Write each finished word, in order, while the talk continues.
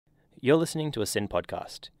You're listening to a SYN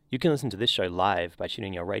podcast. You can listen to this show live by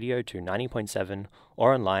tuning your radio to 90.7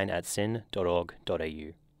 or online at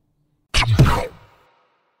syn.org.au.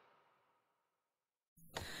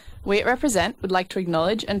 We at Represent would like to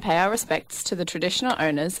acknowledge and pay our respects to the traditional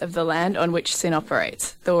owners of the land on which SYN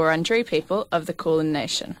operates, the Wurundjeri people of the Kulin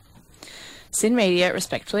Nation. SYN Media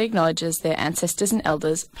respectfully acknowledges their ancestors and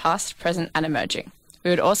elders, past, present and emerging. We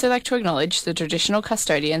would also like to acknowledge the traditional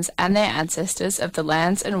custodians and their ancestors of the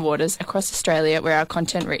lands and waters across Australia where our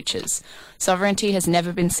content reaches. Sovereignty has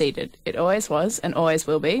never been ceded. It always was and always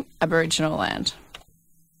will be Aboriginal land.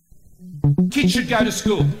 Kids should go to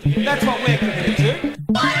school. That's what we're committed to.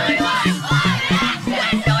 What do we want?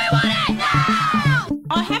 When do we want it now?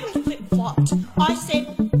 I haven't flip-flopped. I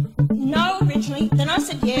said no originally, then I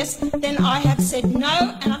said yes, then I have said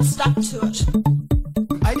no, and I've stuck to it.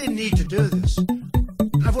 I didn't need to do this.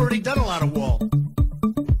 I've already done a lot of wall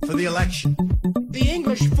for the election. The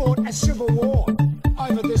English fought a civil war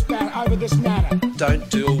over this matter. Don't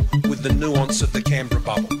deal with the nuance of the Canberra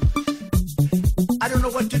bubble. I don't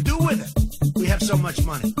know what to do with it. We have so much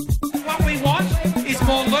money. What we want is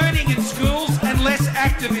more learning in schools and less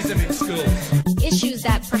activism in schools. Issues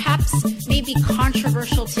that perhaps may be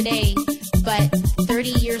controversial today, but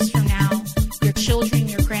 30 years from now, your children,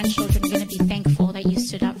 your grandchildren are going to be thankful that you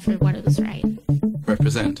stood up for what was right.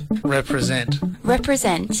 Represent. Represent.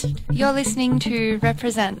 Represent. You're listening to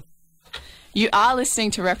Represent. You are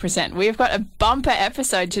listening to Represent. We've got a bumper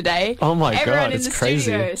episode today. Oh my Everyone God, in it's the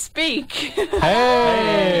crazy. Studio, speak.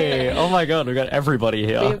 Hey! Oh my God, we've got everybody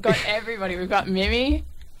here. We've got everybody. We've got Mimi.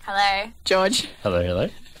 Hello. George. Hello.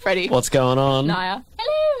 Freddie. What's going on? Naya.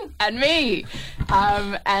 Hello. And me.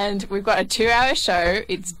 And we've got a 2-hour show.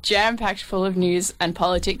 It's jam-packed full of news and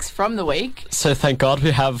politics from the week. So thank God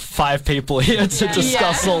we have 5 people here to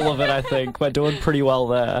discuss all of it, I think. We're doing pretty well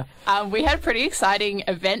there. We had a pretty exciting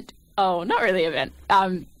event. Oh, not really event.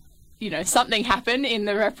 Something happened in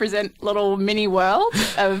the Represent little mini world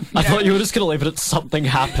of... I thought you were just going to leave it at something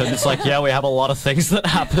happened. It's like, yeah, we have a lot of things that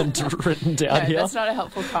happened written down here. That's not a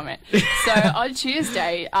helpful comment. So on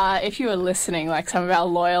Tuesday, if you were listening, like some of our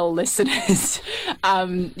loyal listeners,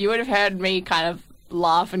 you would have heard me kind of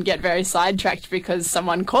laugh and get very sidetracked because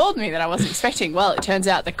someone called me that I wasn't expecting. Well, it turns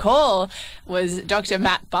out the call was Dr.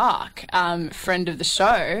 Matt Bark, friend of the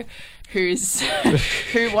show, who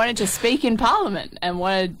wanted to speak in Parliament and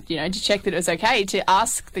wanted, to check that it was okay to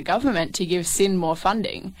ask the government to give SYN more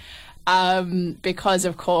funding. Because,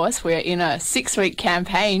 of course, we're in a 6-week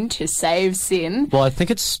campaign to save SYN. Well, I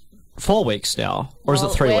think it's 4 weeks now, or is it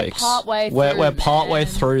 3 weeks? We're partway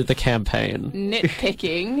through the campaign.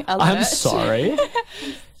 Nitpicking alert. I'm sorry.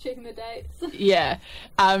 Checking the dates. Yeah.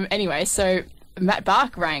 Anyway, so Matt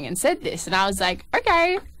Bark rang and said this, and I was like,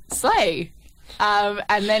 okay, slay.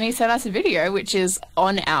 And then he sent us a video, which is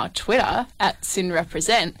on our Twitter, at SYN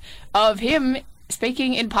Represent, of him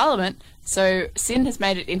speaking in Parliament. So SYN has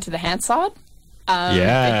made it into the Hansard.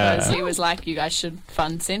 Because he was like, you guys should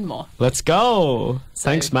fund SYN more. Let's go.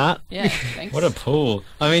 Thanks, Matt. Yeah, thanks. What a pull.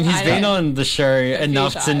 I mean, he's been on the show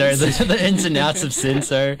enough to know the ins and outs of SYN,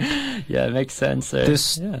 so yeah, it makes sense. So,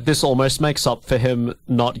 this almost makes up for him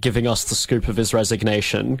not giving us the scoop of his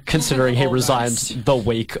resignation, considering he resigned the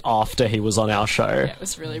week after he was on our show. Yeah, it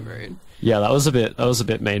was really rude. Yeah, that was a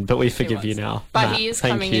bit mean, but we forgive you now. But Matt, he is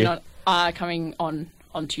coming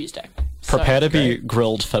on Tuesday. Prepare to be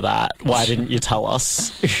grilled for that. Why didn't you tell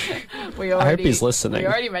us? I hope he's listening. We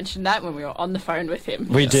already mentioned that when we were on the phone with him.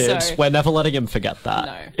 We did. So, we're never letting him forget that.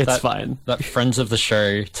 No. It's fine. That Friends of the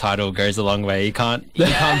Show title goes a long way. You can't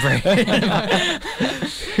break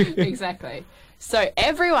it. Exactly. So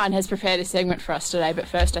everyone has prepared a segment for us today, but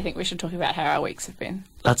first I think we should talk about how our weeks have been.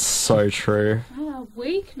 That's so true. Our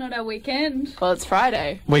week, not our weekend. Well, it's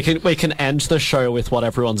Friday. We can end the show with what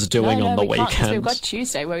everyone's doing on the we can't, 'cause weekend. we've got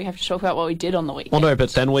Tuesday where we have to talk about what we did on the weekend. Well, no,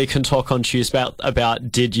 but then we can talk on Tuesday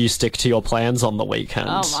about did you stick to your plans on the weekend?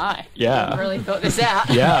 Oh my! Yeah, I really thought this out.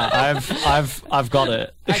 Yeah, I've got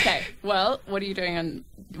it. Okay, well, what are you doing on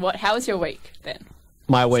How was your week then?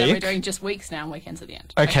 My week? So we're doing just weeks now and weekends at the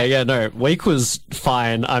end. Okay, yeah, no, week was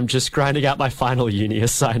fine. I'm just grinding out my final uni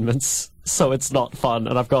assignments, so it's not fun,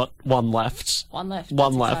 and I've got one left. One left.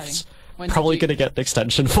 One left. Probably going to get an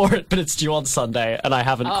extension for it, but it's due on Sunday, and I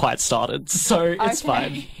haven't quite started, so it's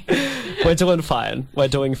fine. We're doing fine. We're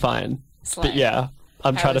doing fine. Slay. But yeah,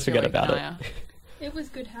 I'm trying to forget about it. It was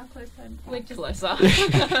good. How close home? We're just closer.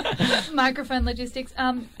 Microphone logistics.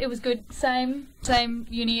 It was good. Same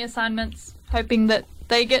uni assignments. Hoping that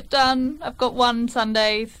they get done. I've got 1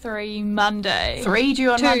 Sunday, 3 Monday. 3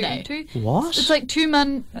 due on Monday? 2. What? It's like 2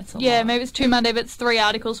 Monday. Yeah, lot. maybe it's 2 Monday, but it's 3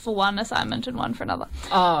 articles for 1 assignment and 1 for another.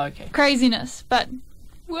 Oh, okay. Craziness, but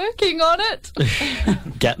working on it.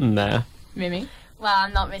 Getting there. Mimi? Well,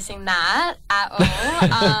 I'm not missing that at all.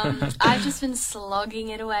 I've just been slogging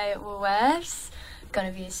it away at Woolworths.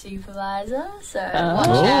 Gonna be a supervisor, so watch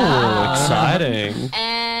out. Exciting.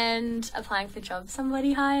 And applying for jobs.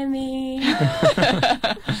 Somebody hire me.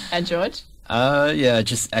 And George? Yeah,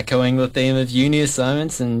 just echoing the theme of uni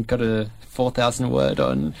assignments and got a 4,000 word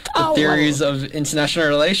on the theories of international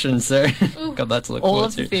relations, so got that to look All forward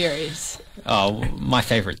of the to. theories. Oh, my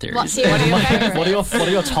favourite theories. What are your favourites? What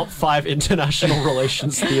are your top 5 international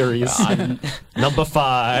relations theories? Number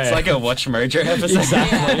 5. It's like a Watch Mojo episode.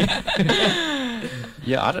 Exactly.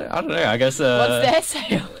 Yeah, I don't know. I guess. What's their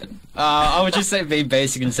sale? I would just say be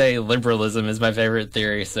basic and say liberalism is my favourite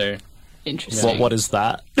theory. So. Interesting. What is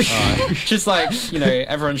that? Just like,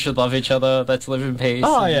 everyone should love each other. Let's live in peace.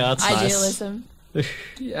 Oh yeah, that's Idealism.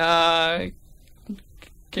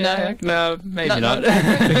 No, maybe not.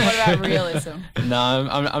 What about realism? No,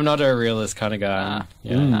 I'm not a realist kind of guy.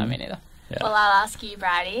 No, me neither. Yeah. Well, I'll ask you,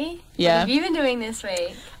 Braddy. Yeah. What have you been doing this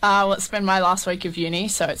week? Well, it's been my last week of uni,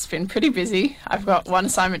 so it's been pretty busy. I've got one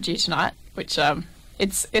assignment due tonight, which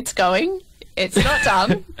it's going. It's not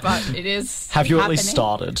done, but it is. Have you happening. at least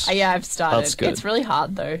started? Yeah, I've started. That's good. It's really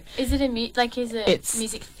hard though. Is it It's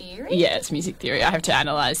music theory? Yeah, it's music theory. I have to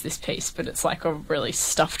analyse this piece, but it's like a really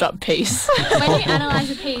stuffed up piece. When you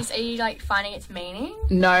analyse a piece, are you like finding its meaning?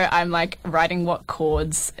 No, I'm like writing what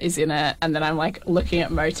chords is in it, and then I'm like looking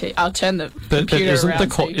at motif. I'll turn the But computer isn't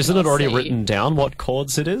around so you isn't can it already see. written down what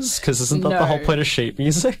chords it is? Because isn't that the whole No. point of sheet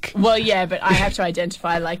music? Well, yeah, but I have to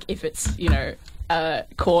identify like if it's a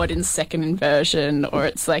chord in second inversion or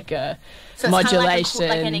it's like a So it's modulation.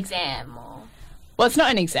 kind of like an exam, or Well, it's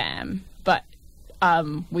not an exam, but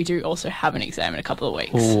we do also have an exam in a couple of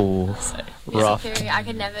weeks. Ooh, So, rough. music theory. I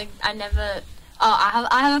never. Oh,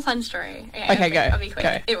 I have a fun story. Okay, go. I'll be quick.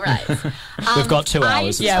 Go. It relates. We've got 2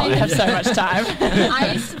 hours. It's yeah, we fine. have so much time.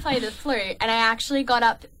 I used to play the flute, and I actually got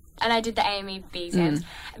up and I did the AME exams,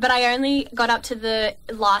 but I only got up to the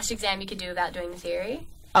last exam you could do without doing the theory.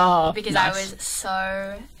 Oh, Because nice. I was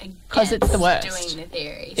so Because it's the worst. doing the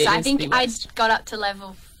theory. It So I is think the I worst. got up to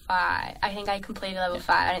level 5. I think I completed level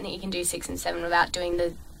 5. I don't think you can do 6 and 7 without doing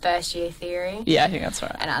the first year theory. Yeah, I think that's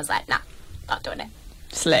right. And I was like, nah, not doing it.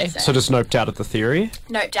 Slay. So just noped out at the theory?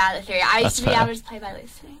 Nope, down the theory. I used to be That's fair. able to play by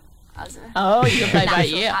listening. I was a Oh, you can play by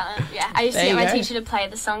natural ear. talent. Yeah, I used There to get you my go. teacher to play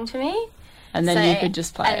the song to me. And then you could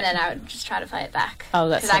just play and it. then I would just try to play it back. Oh,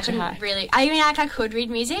 that's Because I such a couldn't high. really. I mean, I could read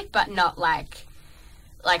music, but not like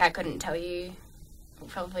I couldn't tell you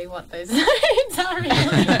probably what those notes are. Really.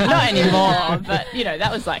 Not anymore, but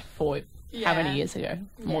that was like how many Yeah. years ago?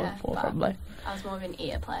 More than 4 but probably. I was more of an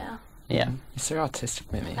ear player. Yeah. You're so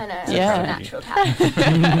artistic, Mimi. I know. Yeah. It's a natural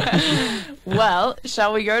talent. Well,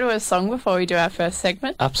 shall we go to a song before we do our first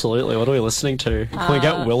segment? Absolutely. What are we listening to? Can we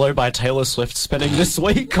get Willow by Taylor Swift spinning this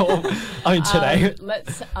week? Or, today?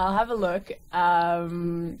 I'll have a look.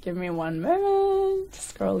 Give me one moment.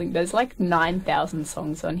 Scrolling. There's like 9,000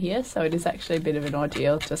 songs on here, so it is actually a bit of an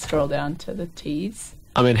ordeal to scroll down to the T's.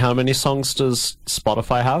 I mean, how many songs does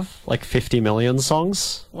Spotify have? Like 50 million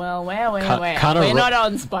songs? Well, where? Kinda We're not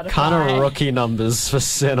on Spotify. Kind of rookie numbers for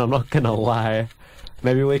Sin, I'm not going to lie.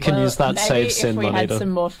 Maybe we can use that Save Sin Maybe if we money had to some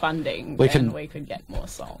more funding, we then can we could get more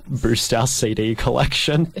songs. boost our CD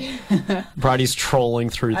collection. Brady's trawling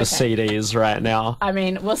through the CDs right now. I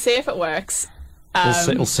mean, we'll see if it works.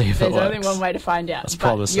 We'll see if it There's works. only one way to find out. That's But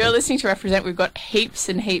promising. You're listening to Represent. We've got heaps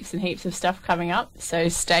and heaps and heaps of stuff coming up, so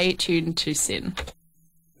stay tuned to Sin.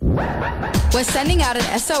 We're sending out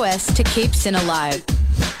an SOS to keep Sin alive.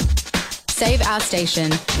 Save our station.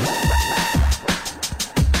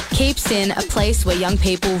 Keep Sin a place where young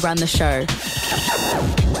people run the show.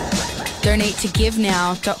 Donate to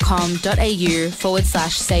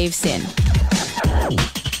givenow.com.au/save sin.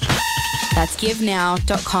 That's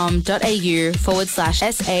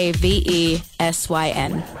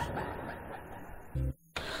givenow.com.au/SAVESYN.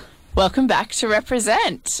 Welcome back to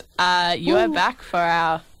Represent. You are back for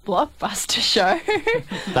our blockbuster show.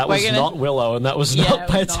 That was not Willow, and that was Yeah, not it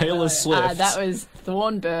by was not Taylor Willow. Swift. That was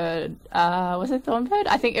Thornbird. Was it Thornbird?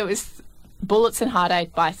 I think it was Bullets and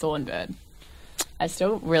Heartache by Thornbird. I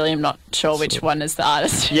still really am not sure which one is the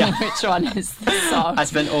artist Yeah. and which one is the song. I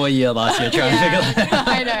spent all year last year trying to figure that out.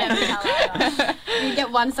 I know. You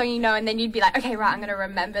get one song and then you'd be like, okay, right, I'm going to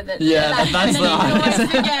remember that. Yeah, that's and then the you'd always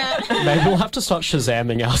forget. Maybe we'll have to start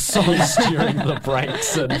Shazamming our songs during the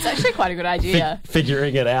breaks and It's actually quite a good idea.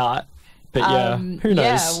 figuring it out. But yeah, who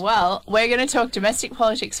knows? Yeah, well, we're going to talk domestic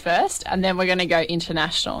politics first, and then we're going to go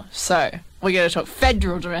international. So, we're going to talk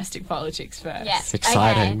federal domestic politics first. Yes.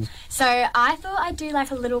 Exciting. Okay. So I thought I'd do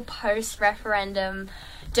like a little post-referendum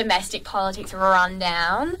domestic politics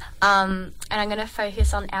rundown. And I'm going to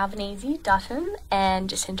focus on Albanese, Dutton, and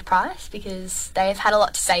Jacinta Price because they've had a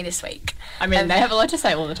lot to say this week. I mean, they have a lot to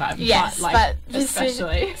say all the time. Yes, but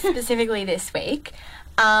especially specifically this week.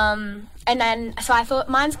 And then, so I thought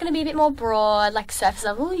mine's going to be a bit more broad, like surface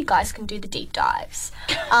level. You guys can do the deep dives.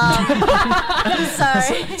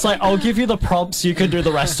 It's like, I'll give you the prompts, you can do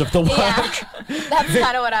the rest of the work. Yeah, that's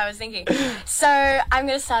kind of what I was thinking. So I'm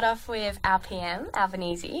going to start off with our PM,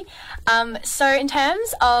 Albanese. So in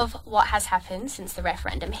terms of what has happened since the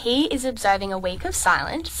referendum, he is observing a week of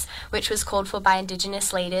silence, which was called for by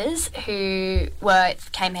Indigenous leaders who were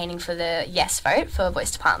campaigning for the yes vote for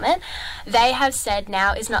Voice to Parliament. They have said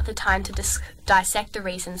now is not the time to dissect the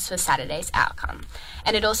reasons for Saturday's outcome.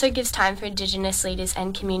 And it also gives time for Indigenous leaders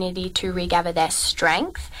and community to regather their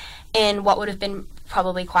strength in what would have been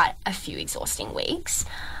probably quite a few exhausting weeks.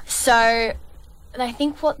 So I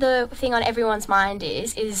think what the thing on everyone's mind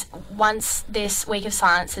is once this week of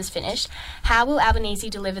silence is finished, how will Albanese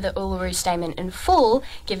deliver the Uluru Statement in full,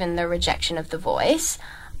 given the rejection of the voice?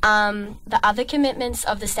 The other commitments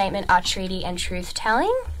of the statement are treaty and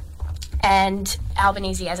truth-telling. And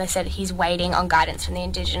Albanese, as I said, he's waiting on guidance from the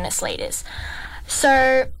Indigenous leaders.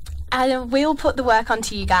 So we'll put the work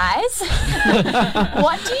onto you guys.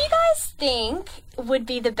 What do you guys think would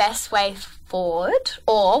be the best way forward?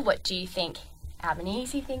 Or what do you think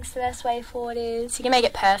Albanese thinks the best way forward is? You can make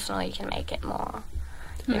it personal, you can make it more,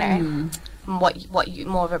 you know,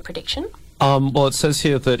 more of a prediction. Well, it says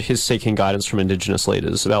here that he's seeking guidance from Indigenous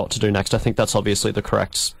leaders about what to do next. I think that's obviously the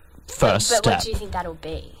correct first step. But what do you think that'll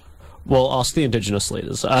be? Well, ask the Indigenous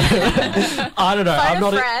leaders. I don't know. I'm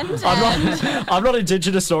not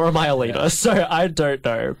Indigenous nor am I a leader, so I don't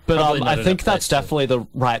know. But I think that's definitely the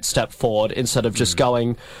right step forward instead of just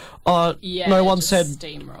going, no one said...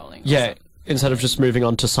 steamrolling. Yeah, instead of just moving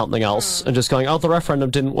on to something else and just going, the referendum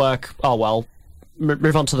didn't work. Oh, well,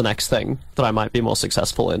 move on to the next thing that I might be more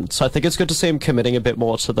successful in. So I think it's good to see him committing a bit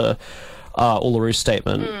more to the Uluru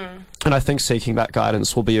Statement. And I think seeking that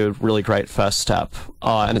guidance will be a really great first step.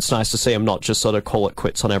 And it's nice to see him not just sort of call it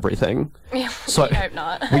quits on everything. So you'd hope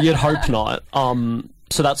not. Well, you'd hope not.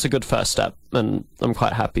 So that's a good first step. And I'm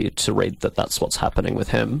quite happy to read that that's what's happening with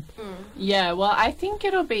him. Yeah, well, I think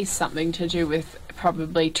it'll be something to do with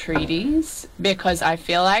probably treaties. Because I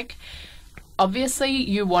feel like, obviously,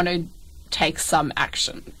 you want to take some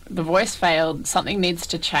action. The voice failed. Something needs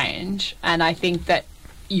to change. And I think that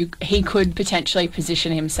he could potentially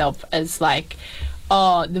position himself as like,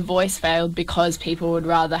 the voice failed because people would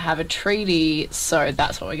rather have a treaty, so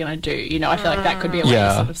that's what we're going to do. You know, I feel like that could be a way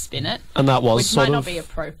to sort of spin it. And that was which might not be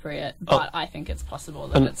appropriate, but I think it's possible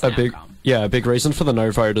that it's an outcome. Yeah, a big reason for the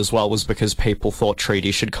no vote as well was because people thought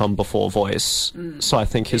treaty should come before voice. So I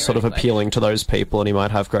think he's sort of appealing to those people and he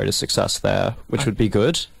might have greater success there, which would be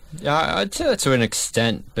good. Yeah, I'd say that to an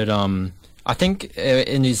extent, but I think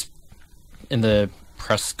in the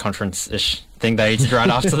press conference-ish thing that he did right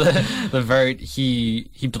after the vote, he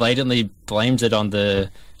blatantly blamed it on the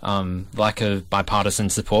lack of bipartisan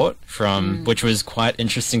support from, which was quite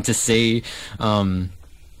interesting to see.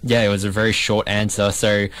 It was a very short answer,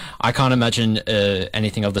 so I can't imagine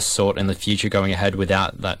anything of the sort in the future going ahead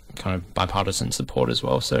without that kind of bipartisan support as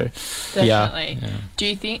well. So, definitely. Yeah. Do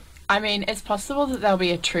you think? I mean, it's possible that there'll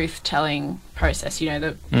be a truth-telling process. You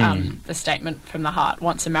know, the statement from the heart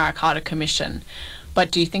wants a Maricata Commission. But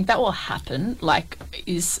do you think that will happen? Like,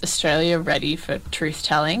 is Australia ready for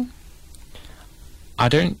truth-telling? I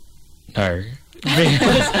don't know.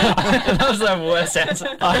 That was the worst answer.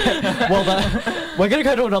 We're going to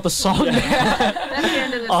go to another song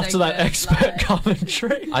after that expert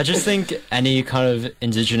commentary. I just think any kind of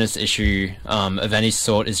Indigenous issue of any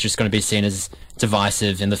sort is just going to be seen as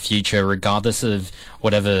divisive in the future, regardless of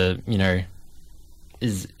whatever, you know,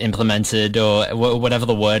 is implemented or whatever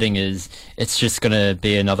the wording is. It's just going to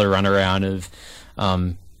be another runaround of,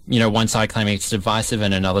 you know, one side claiming it's divisive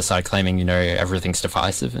and another side claiming, you know, everything's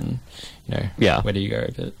divisive and, you know, where do you go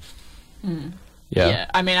with it? Yeah,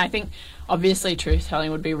 I mean, I think obviously truth-telling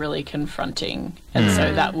would be really confronting, and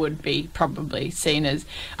so that would be probably seen as,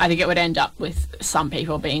 I think it would end up with some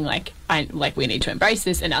people being like, we need to embrace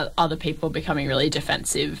this, and other people becoming really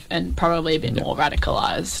defensive and probably a bit more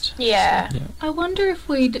radicalised. Yeah. I wonder if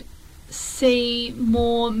we'd see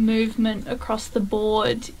more movement across the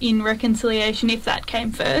board in reconciliation if that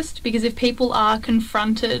came first, because if people are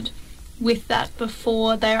confronted with that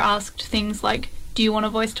before they're asked things like, do you want a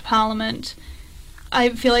voice to Parliament, I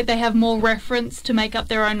feel like they have more reference to make up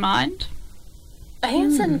their own mind. I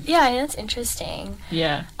think that's interesting.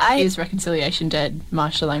 Yeah. Is reconciliation dead,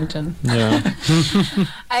 Marsha Langton? Yeah.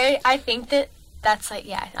 I think that's like,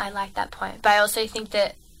 I like that point. But I also think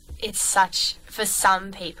that it's such, for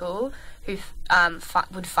some people who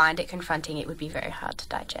would find it confronting, it would be very hard to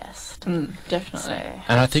digest. Definitely. So,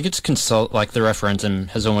 And I think it's like the referendum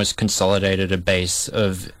has almost consolidated a base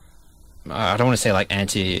of, I don't want to say like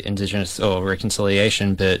anti-Indigenous or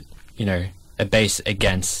reconciliation, but, you know, a base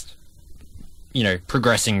against, you know,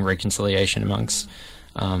 progressing reconciliation amongst,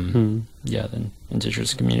 the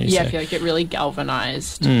Indigenous communities. Yeah, So- I feel like it really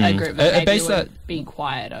galvanised a group that maybe base would that be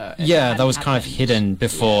quieter. if it that hadn't was kind of happened. hidden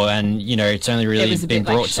before, and you know, it's only really It was a been bit,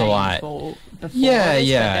 like, brought to light. shameful before Yeah, this, but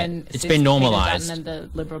yeah. then It's since been Peter normalised. Dutton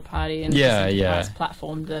and the Liberal Party and Yeah, the yeah.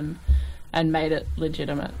 platformed them and made it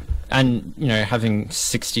legitimate. And you know, having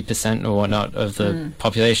 60% or whatnot of the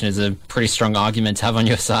population is a pretty strong argument to have on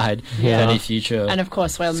your side for any future. And of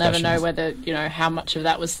course, we'll never know discussions. whether, you know, how much of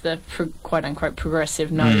that was the quote unquote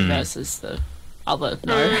progressive no versus the other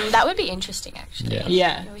no. that would be interesting, actually. Yeah.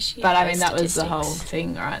 Yeah, I wish you but had I mean those that was the whole statistics.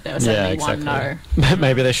 thing, right? There was Yeah, only one exactly. no.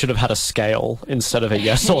 Maybe they should have had a scale instead of a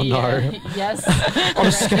yes or no. Yeah, yes. On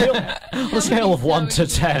a scale of 1 to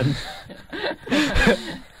 10.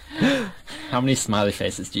 How many smiley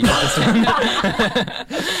faces do you get this one?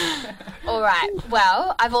 All right.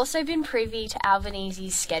 Well, I've also been privy to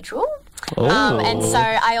Albanese's schedule. Oh. And so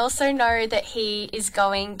I also know that he is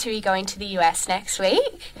going to be going to the US next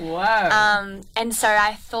week. Wow. And so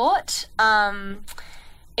I thought,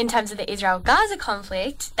 in terms of the Israel-Gaza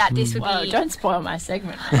conflict, that this would Whoa, be don't spoil my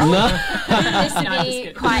segment. this would No, I'm just be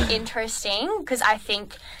kidding. quite interesting, because I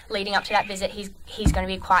think leading up to that visit, he's going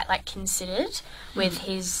to be quite like considered with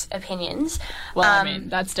his opinions. Well, I mean,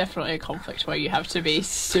 that's definitely a conflict where you have to be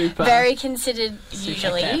super Very considered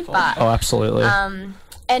usually, careful. but Oh, absolutely.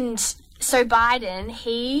 and so Biden,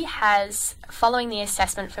 he has, following the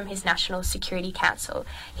assessment from his National Security Council,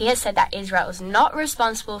 he has said that Israel is not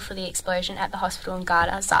responsible for the explosion at the hospital in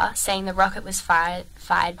Gaza, saying the rocket was fired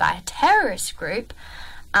by a terrorist group.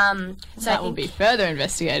 So I that will think- be further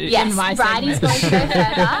investigated Yes, in my Bridie's segment. going to go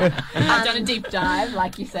further. I've done a deep dive,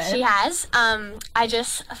 like you said. She has. I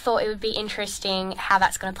just thought it would be interesting how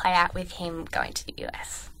that's going to play out with him going to the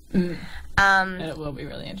US. It will be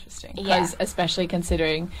really interesting. Yeah. Because especially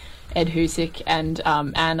considering Ed Husick and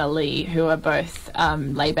Anna Lee, who are both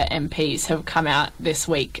Labour MPs, have come out this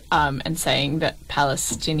week and saying that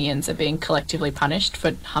Palestinians are being collectively punished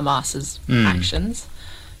for Hamas's actions.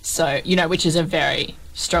 So, you know, which is a very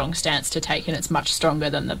strong stance to take, and it's much stronger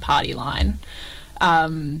than the party line.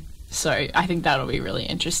 So I think that'll be really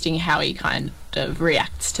interesting how he kind of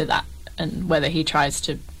reacts to that, and whether he tries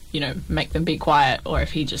to, you know, make them be quiet, or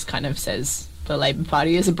if he just kind of says the Labour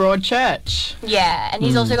Party is a broad church. Yeah, and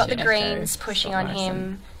he's also got the Yeah, Greens so pushing stop on Morrison.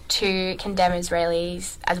 him to condemn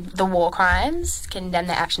Israelis as the war crimes, condemn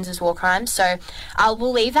their actions as war crimes. So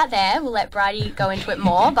we'll leave that there. We'll let Bridie go into it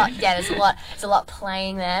more. But yeah, there's a lot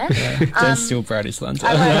playing there. Don't steal Bridie's lines.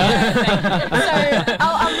 I won't. So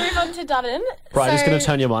I'll move on to Dutton. Bridie's So- going to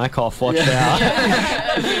turn your mic off. Watch out.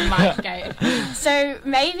 So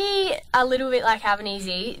maybe a little bit like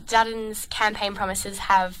Albanese, Dutton's campaign promises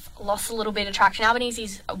have lost a little bit of traction.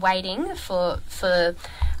 Albanese's waiting for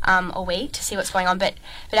a week to see what's going on, but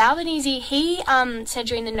Albanese, he said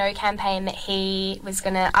during the No campaign that he was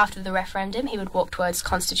gonna, after the referendum, he would walk towards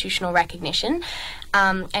constitutional recognition,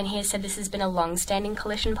 and he has said this has been a long-standing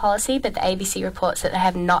coalition policy, but the ABC reports that they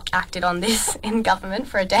have not acted on this in government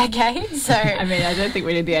for a decade. So I mean, I don't think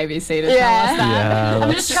we need the ABC to tell us that. Yeah, I'm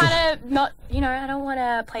that's- just trying to not, I don't want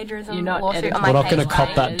a plagiarism You're not lawsuit on editing. my We're not going page, to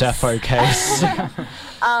cop that defo case.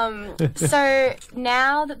 So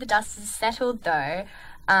now that the dust is settled, though,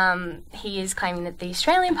 he is claiming that the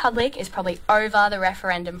Australian public is probably over the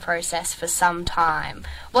referendum process for some time.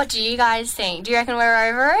 What do you guys think? Do you reckon we're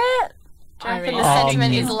over it? Do you reckon the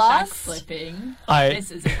sentiment is lost? Backflipping. I- This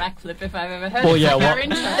is a backflip if I've ever heard Well, it. yeah, Like our what-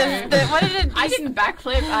 intro. What did it? I didn't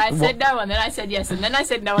backflip. I said no, and then I said yes, and then I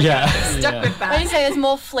said no, and Yeah. then I stuck Yeah. with What do you that. say? There's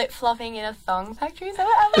more flip-flopping in a thong factory? Is that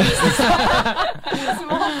what happens? There's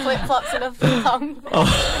more flip-flops in a thong.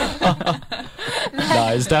 No,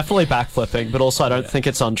 it's definitely backflipping, but also I don't think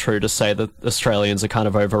it's untrue to say that Australians are kind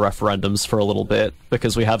of over referendums for a little bit,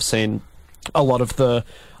 because we have seen a lot of the,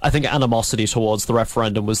 I think, animosity towards the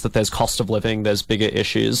referendum was that there's cost of living, there's bigger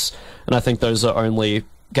issues, and I think those are only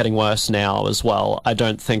getting worse now as well. I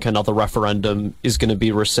don't think another referendum is going to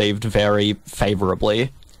be received very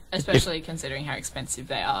favourably. Especially considering how expensive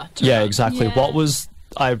they are. Yeah, exactly. Yeah. What was,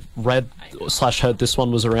 I read / heard this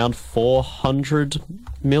one was around 400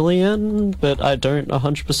 million, but I don't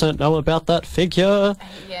 100% know about that figure.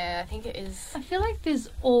 Yeah, I think it is. I feel like there's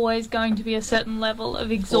always going to be a certain level of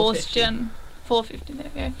exhaustion. 450,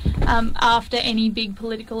 there we go. After any big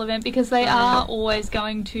political event, because they are always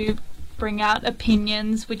going to bring out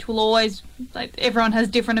opinions, which will always, like, everyone has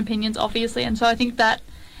different opinions, obviously, and so I think that,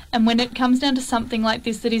 and when it comes down to something like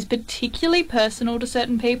this that is particularly personal to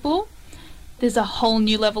certain people, there's a whole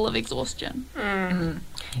new level of exhaustion.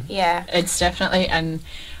 Yeah. It's definitely, and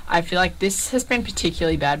I feel like this has been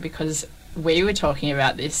particularly bad because we were talking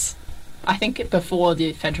about this, I think, before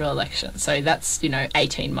the federal election. So that's,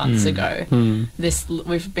 18 months ago.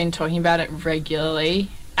 We've been talking about it regularly,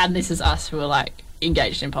 and this is us who are, like,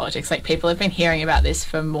 engaged in politics. Like, people have been hearing about this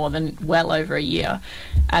for well over a year,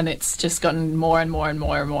 and it's just gotten more and more and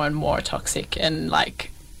more and more and more toxic and,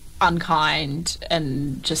 like, unkind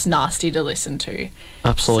and just nasty to listen to.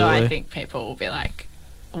 Absolutely. So I think people will be like,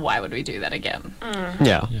 why would we do that again?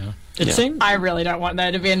 Yeah. It seems I really don't want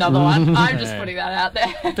there to be another one. I'm just putting that out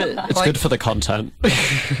there. It's good for the content.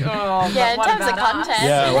 Yeah, in terms of content.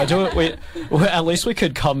 Yeah, we're doing. At least we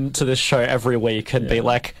could come to this show every week and be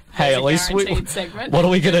like, "Hey, at least what are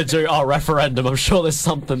we gonna do? Oh, referendum. I'm sure there's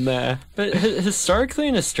something there." But historically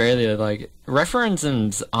in Australia, like,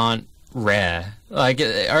 referendums aren't rare. Like,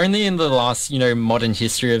 only in the last, modern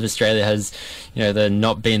history of Australia has, there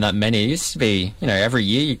not been that many. It used to be, every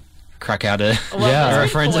year you crack out a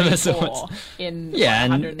referendum. In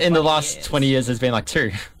in the last 20 years there's been like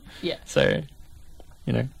 2. Yeah. So,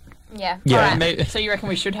 Yeah. All right. Maybe. So you reckon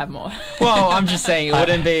we should have more? Well, I'm just saying it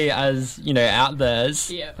wouldn't be as, out there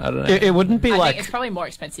as, I don't know. It wouldn't be I like... think it's probably more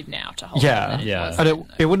expensive now to hold. Yeah. than it was And then.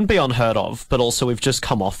 it wouldn't be unheard of, but also we've just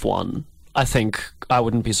come off one. I think I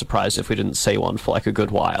wouldn't be surprised if we didn't see one for like a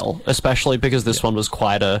good while, especially because this one was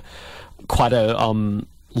quite a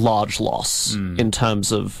large loss in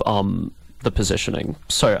terms of the positioning.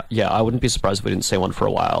 So yeah, I wouldn't be surprised if we didn't see one for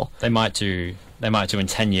a while. They might do in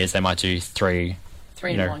 10 years, they might do 3.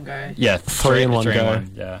 3 in one go. Yeah, 3 in one go.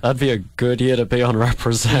 Yeah. That'd be a good year to be on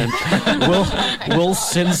Represent. Will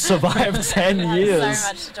Sin survive 10 years? So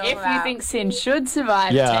much to talk If about. you think Sin should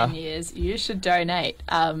survive 10 years, you should donate.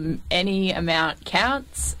 Any amount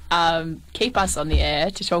counts. Keep us on the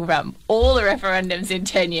air to talk about all the referendums in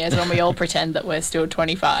 10 years when we all pretend that we're still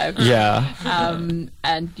 25. Yeah.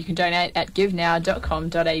 And you can donate at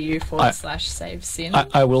givenow.com.au/save sin.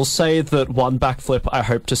 I will say that one backflip I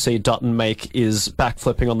hope to see Dutton make is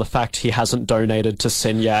backflipping on the fact he hasn't donated to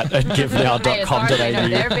Sin yet at givenow.com.au.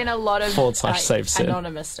 There have been a lot of /save sin.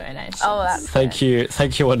 anonymous donations. Oh, that's Thank you, Anonymous,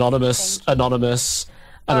 Thank you. Anonymous,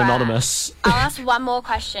 and All right. Anonymous. I'll ask one more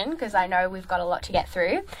question because I know we've got a lot to get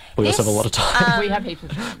through. We also have a lot of time. We have heaps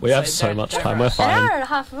of time. We have so much time. We're An fine. hour and a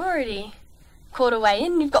half, we're already quarter way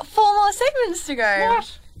in. You've got 4 more segments to go.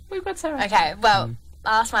 What? We've got so much Okay, well,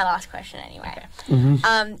 I'll ask my last question anyway.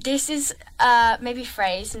 This is maybe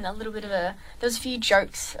phrased in a little bit of a... There was a few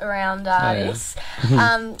jokes around this.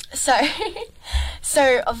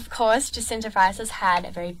 So, of course, Jacinta Price has had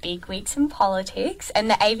a very big week in politics, and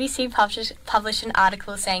the ABC published an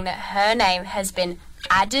article saying that her name has been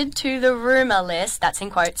added to the rumour list, that's in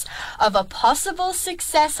quotes, of a possible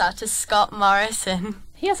successor to Scott Morrison.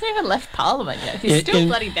 He hasn't even left Parliament yet. He's still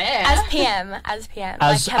bloody there. As PM. As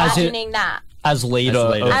like, in- imagining that. As leader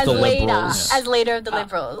of the Liberals. As leader of the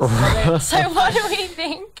Liberals. So what do we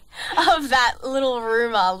think of that little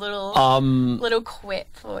rumour, little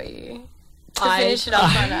quip for you? To finish it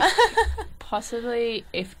off on Possibly,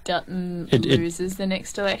 if Dutton loses the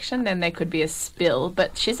next election, then there could be a spill.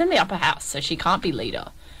 But she's in the upper house, so she can't be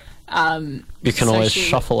leader. You can always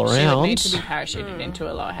shuffle She would around. need to be parachuted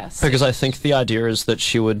into a lower house. Because I think the idea is that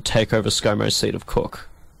she would take over ScoMo's seat of Cook.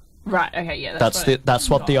 Right. Okay. Yeah. That's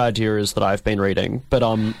what the idea is that I've been reading. But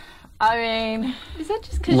I mean, Is that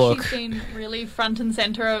just because Look. she's been really front and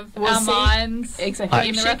centre of We'll our see. minds exactly.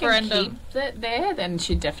 in If the she can referendum? keep it there, then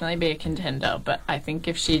she'd definitely be a contender. But I think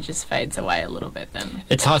if she just fades away a little bit, then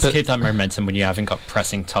It's hard to keep that momentum when you haven't got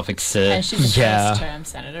pressing topics to... and she's a first-term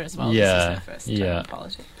senator as well. Yeah, This is her first term in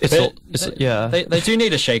politics. They do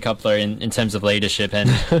need a shake-up, though, in terms of leadership. And,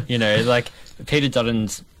 like, Peter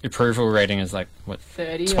Dutton's approval rating is, like, what,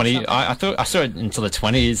 30 or 20? something? I thought I saw it into the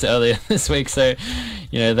 20s earlier this week. So,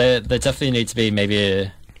 there definitely need to be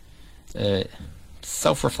maybe a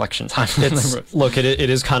self-reflection time. Look, it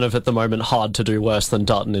is kind of at the moment hard to do worse than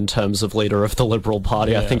Dutton in terms of leader of the Liberal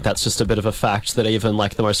Party. I think that's just a bit of a fact that even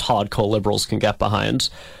like the most hardcore Liberals can get behind.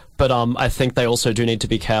 But I think they also do need to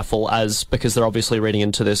be careful because they're obviously reading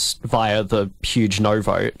into this via the huge no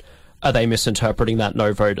vote. Are they misinterpreting that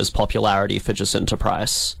no vote as popularity for Jacinta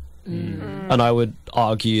Price? And I would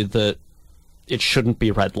argue that it shouldn't be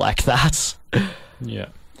read like that. Yeah,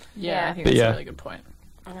 I think But that's yeah. a really good point.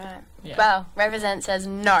 Alright. Yeah. Well, Represent says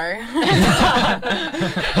no.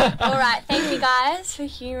 Alright, thank you guys for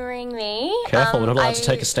humouring me. Careful, we're not allowed to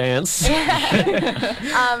take a stance.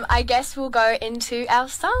 I guess we'll go into our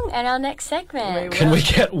song and our next segment. Can we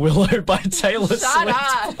get Willow by Taylor Shut Swift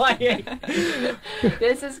up. playing?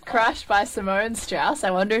 This is Crushed by Simone Strauss.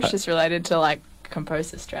 I wonder if she's related to, like,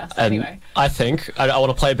 composer Strauss. And Anyway. I think I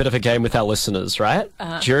want to play a bit of a game with our listeners, right?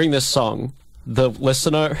 During this song, the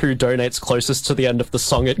listener who donates closest to the end of the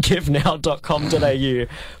song at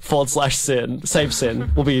givenow.com.au/sin, save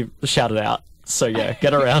sin, will be shouted out. So yeah,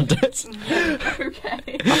 get around it. Okay.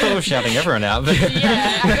 I thought we were shouting everyone out. But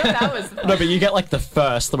Yeah, I thought that was No, but you get like the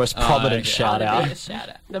most prominent okay. shout out.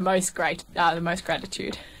 The most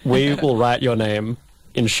gratitude. We will write your name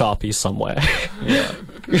in Sharpie somewhere.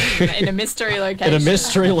 In a mystery location. In a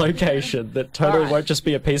mystery location that totally Alright. won't just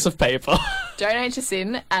be a piece of paper. Donate to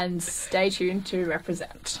Sin and stay tuned to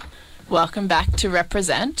Represent. Welcome back to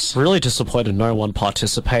Represent. Really disappointed no one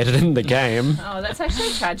participated in the game. Oh, that's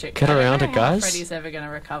actually tragic. Get I don't around know it, how guys. Freddie's ever going to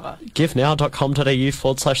recover.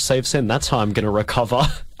 givenow.com.au/save-sin. That's how I'm going to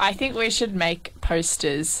recover. I think we should make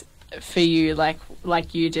posters for you, like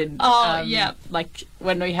you did. Oh, yeah. Like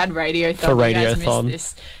when we had Radiothon. For You guys Radiothon.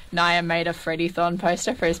 missed this. Naya made a Freddie-thon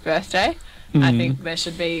poster for his birthday. I think we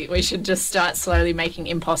should just start slowly making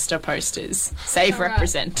imposter posters. Save All right,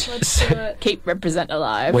 Represent. let's do it. Keep Represent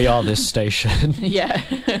alive. We are this station. Yeah.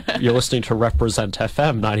 You're listening to Represent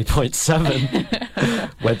FM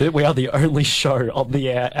 90.7. We are the only show on the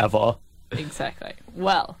air ever. Exactly.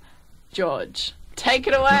 Well, George, take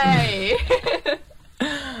it away.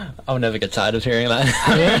 I'll never get tired of hearing that.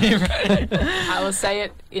 I will say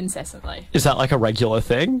it incessantly. Is that like a regular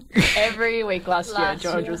thing? Every week last year,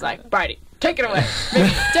 George year. was like, Brady, take it away.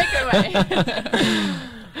 Take it away.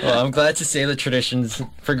 Well, I'm glad to see the tradition's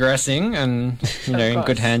progressing and, in course.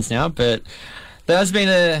 good hands now, but there has been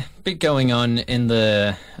a bit going on in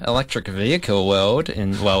the electric vehicle world,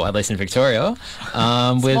 at least in Victoria.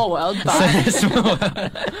 Small world, but Small world.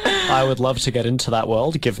 I would love to get into that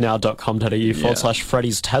world.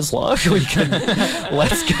 givenow.com.au/Freddy's Tesla. We can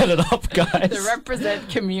let's get it up, guys. the Represent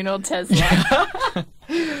communal Tesla.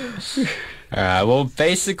 Alright, well,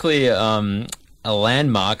 basically, a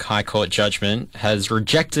landmark High Court judgment has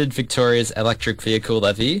rejected Victoria's electric vehicle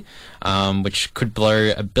levy, which could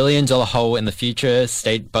blow $1 billion hole in the future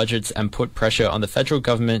state budgets and put pressure on the federal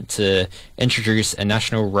government to introduce a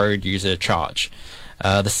national road user charge.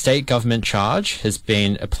 The state government charge has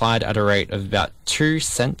been applied at a rate of about 2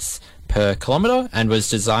 cents per kilometre and was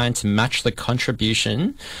designed to match the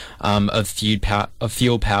contribution of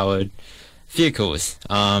fuel-powered vehicles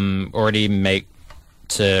already make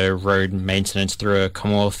to road maintenance through a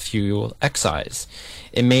Commonwealth fuel excise.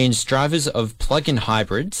 It means drivers of plug-in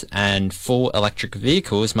hybrids and full electric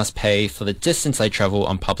vehicles must pay for the distance they travel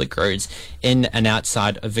on public roads in and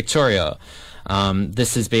outside of Victoria.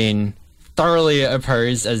 This has been thoroughly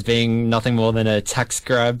opposed as being nothing more than a tax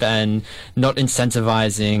grab and not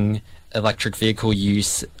incentivising electric vehicle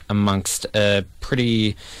use amongst a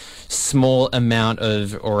pretty small amount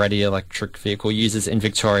of already electric vehicle users in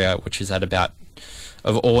Victoria, which is at about,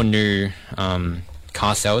 of all new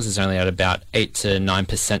car sales, is only at about 8 to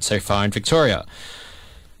 9% so far in Victoria.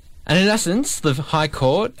 And in essence, the High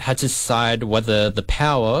Court had to decide whether the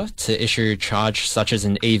power to issue a charge such as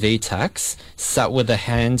an EV tax sat with the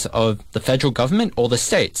hands of the federal government or the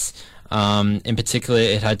states. In particular,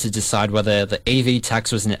 it had to decide whether the EV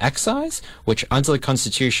tax was an excise, which under the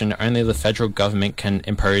Constitution, only the federal government can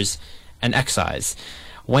impose an excise.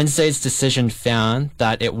 Wednesday's decision found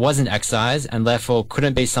that it was an excise and therefore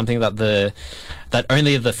couldn't be something that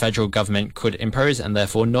only the federal government could impose and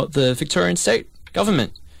therefore not the Victorian state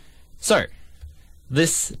government. So,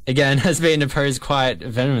 this, again, has been opposed quite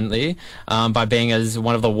vehemently by being as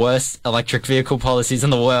one of the worst electric vehicle policies in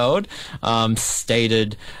the world,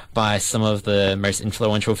 stated by some of the most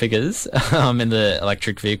influential figures in the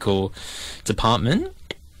electric vehicle department.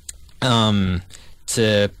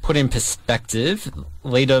 To put in perspective,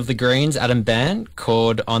 leader of the Greens, Adam Ban,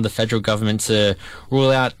 called on the federal government to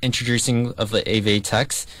rule out introducing of the EV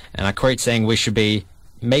tax, and I quote, saying we should be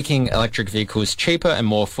making electric vehicles cheaper and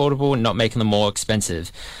more affordable, not making them more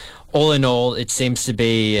expensive. All in all, it seems to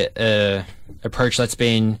be an approach that's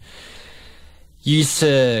been used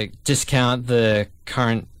to discount the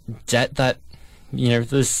current debt that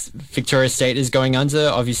this Victoria state is going under.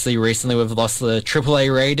 Obviously, recently we've lost the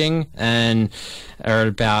AAA rating and are at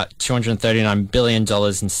about $239 billion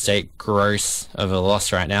in state gross of a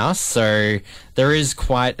loss right now. So there is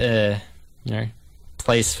quite a,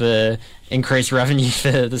 place for increased revenue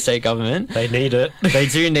for the state government. They need it. They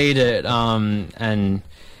do need it. And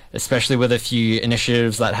especially with a few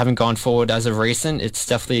initiatives that haven't gone forward as of recent, it's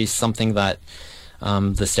definitely something that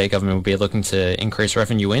the state government will be looking to increase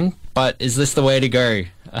revenue in. But is this the way to go?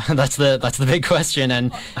 That's the big question.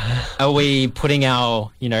 And are we putting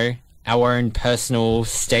our own personal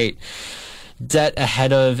state debt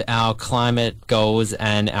ahead of our climate goals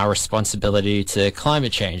and our responsibility to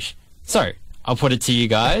climate change? So I'll put it to you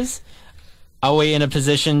guys. Are we in a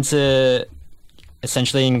position to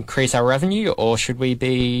essentially increase our revenue, or should we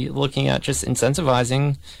be looking at just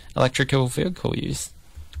incentivizing electrical vehicle use?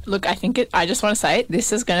 Look, I think I just want to say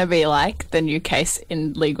this is going to be like the new case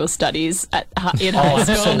in legal studies in high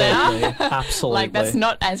school now. Absolutely. Like, that's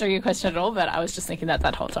not answering your question at all, but I was just thinking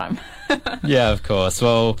that whole time. Yeah, of course.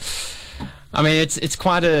 Well, I mean, it's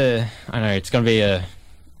quite it's going to be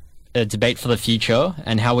a debate for the future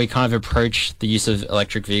and how we kind of approach the use of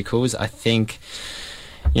electric vehicles. I think,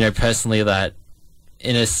 personally, that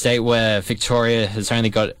in a state where Victoria has only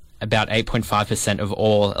got about 8.5% of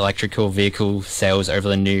all electrical vehicle sales over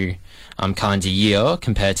the new calendar year,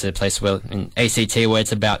 compared to a place where in ACT where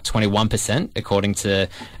it's about 21%, according to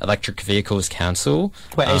Electric Vehicles Council.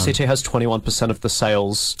 Where ACT has 21% of the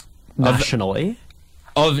sales nationally.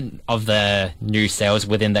 Of the new sales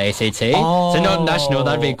within the ACT. So not national,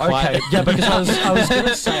 that'd be quite... Okay. Yeah, because I was going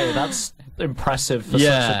to say, that's impressive for such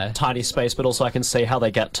a tiny space, but also I can see how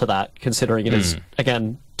they get to that, considering it is,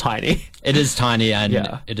 again, tiny. It is tiny,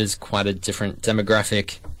 and it is quite a different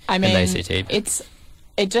demographic in the ACT.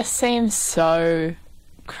 It just seems so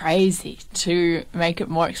crazy to make it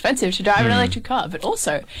more expensive to drive an electric car, but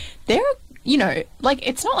also there are,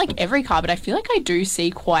 it's not like every car, but I feel like I do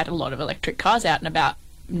see quite a lot of electric cars out and about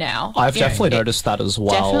now. I've definitely noticed that as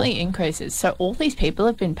well. Definitely increases. So all these people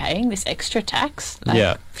have been paying this extra tax.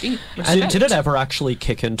 And did it ever actually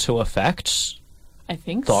kick into effect? I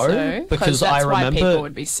think so. Because that's I remember why people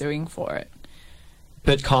would be suing for it.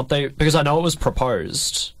 But can't they? Because I know it was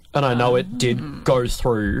proposed, and I know it did go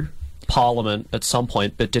through Parliament at some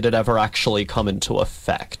point, but did it ever actually come into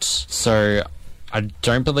effect? So I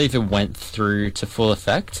don't believe it went through to full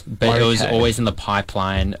effect, but it was always in the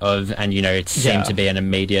pipeline and it seemed to be an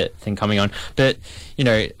immediate thing coming on. But,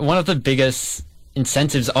 one of the biggest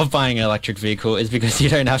incentives of buying an electric vehicle is because you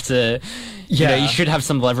don't have to, you should have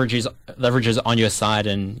some leverages on your side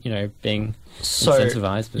and, being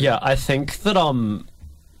incentivized. But. Yeah, I think that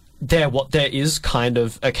there is kind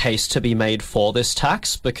of a case to be made for this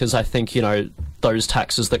tax, because I think, those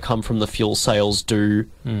taxes that come from the fuel sales do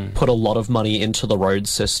put a lot of money into the road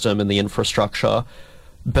system and the infrastructure,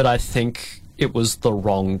 but I think it was the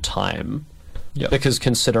wrong time. Because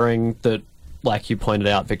considering that, like you pointed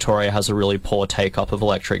out, Victoria has a really poor take-up of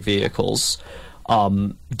electric vehicles,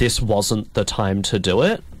 this wasn't the time to do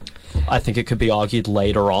it. I think it could be argued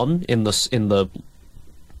later on in the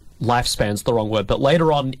lifespan's the wrong word, but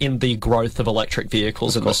later on in the growth of electric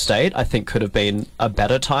vehicles in the state, I think could have been a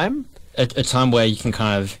better time. A time where you can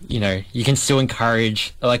kind of, you can still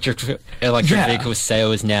encourage electric vehicle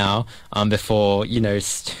sales now, before,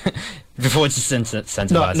 before it's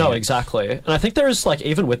incentivizing. No, exactly. And I think there is,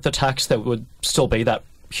 even with the tax, there would still be that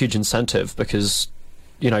huge incentive, because,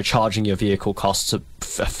 charging your vehicle costs a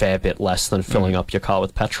fair bit less than filling up your car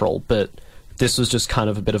with petrol, but this was just kind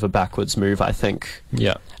of a bit of a backwards move, I think,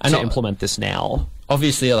 to implement this now.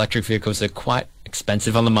 Obviously, electric vehicles are quite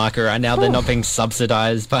expensive on the market right now. They're not being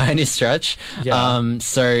subsidized by any stretch.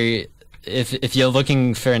 So if you're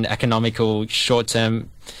looking for an economical short-term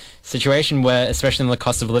situation where, especially in the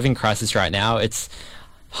cost of living crisis right now, it's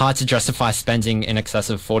hard to justify spending in excess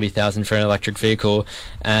of $40,000 for an electric vehicle.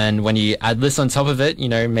 And when you add this on top of it,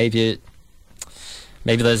 maybe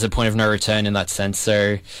there's a point of no return in that sense.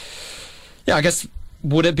 So yeah, I guess,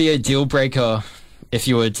 would it be a deal breaker if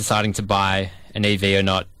you were deciding to buy an EV or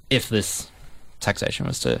not, if this taxation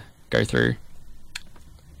was to go through?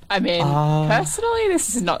 I mean, personally,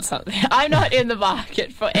 this is not something... I'm not in the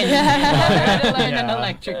market for anything, let alone an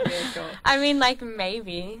electric vehicle. I mean,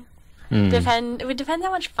 maybe. It would depend how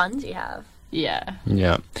much funds you have. Yeah.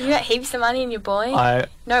 Yeah. You got heaps of money in your boy?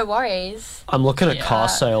 No worries. I'm looking at car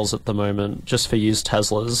sales at the moment, just for used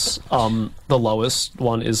Teslas. The lowest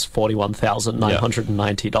one is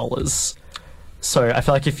 $41,990. So I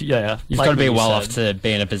feel like you've got to be well off to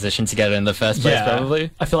be in a position to get it in the first place, probably.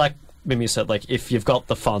 I feel like Mimi said, if you've got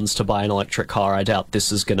the funds to buy an electric car, I doubt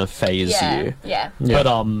this is going to phase you. Yeah. But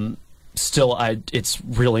still, it's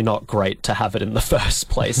really not great to have it in the first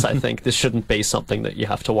place. I think this shouldn't be something that you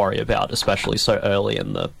have to worry about, especially so early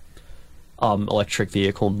in the electric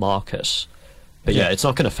vehicle market. But it's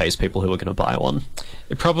not going to phase people who are going to buy one.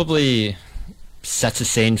 It probably sets a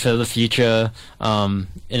scene for the future in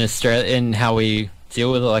Australia, in how we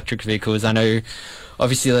deal with electric vehicles. I know,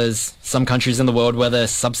 obviously, there's some countries in the world where they're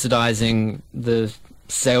subsidizing the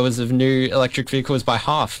sales of new electric vehicles by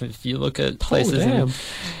half. If you look at places damn.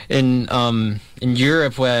 in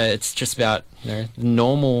Europe where it's just about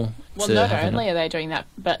normal. Well, to not have only are they doing that,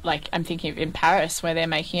 but like I'm thinking of in Paris where they're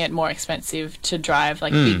making it more expensive to drive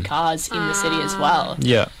like big cars in the city as well.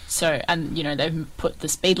 Yeah. So, and they've put the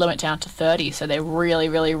speed limit down to 30, so they're really,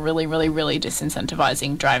 really, really, really, really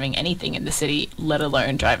disincentivizing driving anything in the city, let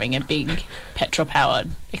alone driving a big petrol-powered,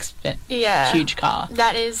 huge car.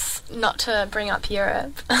 That is not to bring up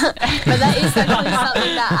Europe, but that is definitely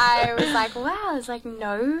something that I was like, wow, there's like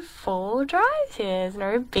no four-wheel drives here, there's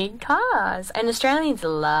no big cars, and Australians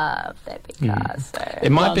love their big cars. So.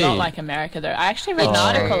 It might be not like America though. I actually read an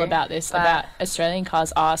article about this, about Australian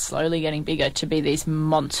cars are slowly getting bigger to be these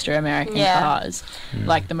monster American cars.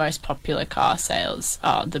 Like the most popular car sales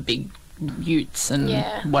are the big Utes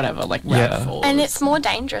and whatever, like RAV4s. And it's more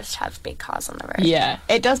dangerous to have big cars on the road. Yeah,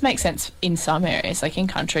 it does make sense in some areas, like in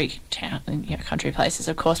country places.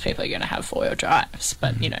 Of course, people are going to have four-wheel drives,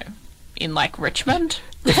 but in like Richmond,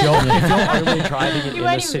 if you're only driving in you inner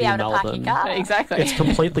won't even city be able to park Melbourne, your car. exactly, it's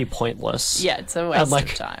completely pointless. Yeah, it's a waste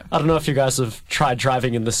of time. I don't know if you guys have tried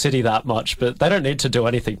driving in the city that much, but they don't need to do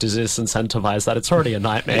anything to disincentivize that. It's already a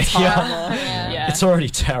nightmare. It's horrible. Yeah. It's already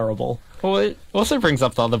terrible. Well, it also brings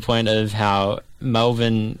up the other point of how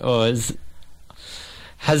Melbourne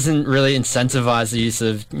hasn't really incentivized the use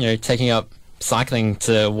of taking up cycling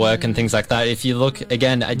to work and things like that. If you look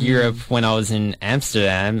again at Europe, when I was in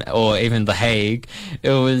Amsterdam or even The Hague,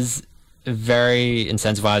 it was very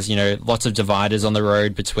incentivized, lots of dividers on the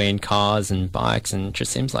road between cars and bikes, and it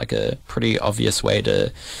just seems like a pretty obvious way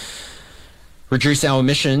to reduce our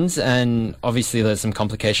emissions. And obviously there's some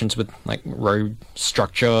complications with like road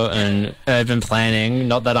structure and urban planning.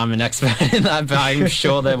 Not that I'm an expert in that, but I'm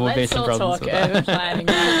sure there will be some problems with that. Urban planning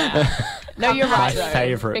right now. No, you're right. My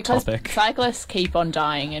favourite because topic. Cyclists keep on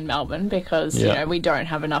dying in Melbourne because we don't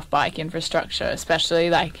have enough bike infrastructure, especially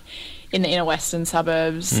like in the inner western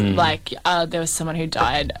suburbs. Like there was someone who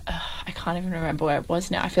died. I can't even remember where it was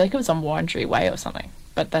now. I feel like it was on Warrendary Way or something.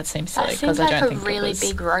 But that seems silly because I don't think a really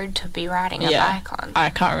big road to be riding a bike on. I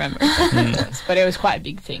can't remember exactly what it was, but it was quite a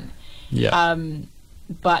big thing. Yeah.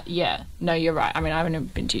 But yeah, no, you're right. I mean, I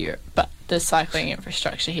haven't been to Europe, but the cycling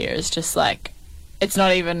infrastructure here is just like, it's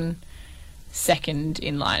not even second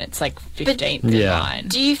in line. It's like 15th in line.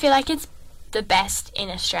 Do you feel like it's the best in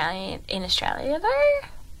Australia though?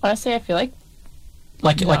 Honestly, I feel like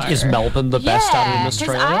is Melbourne the best out in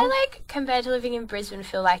Australia? Because I compared to living in Brisbane,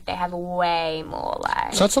 feel like they have way more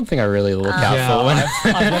like. So that's something I really look out for.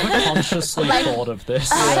 I've never consciously thought of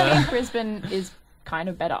this. I think Brisbane is kind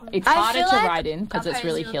of better. It's harder to ride in because it's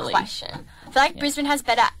really hilly. I feel like Brisbane has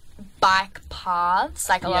better bike paths,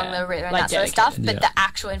 like along the river and that sort of stuff, but the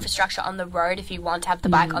actual infrastructure on the road, if you want to have the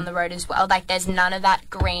bike on the road as well, like there's none of that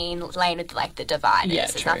green lane with like the dividers.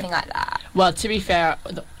 There's nothing like that. Well, to be fair,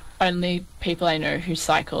 only people I know who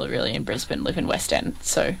cycle really in Brisbane live in West End,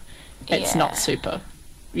 so it's not super,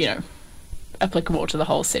 applicable to the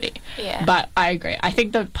whole city. Yeah. But I agree. I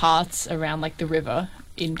think the paths around like the river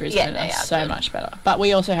in Brisbane are so much better. But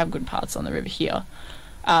we also have good paths on the river here.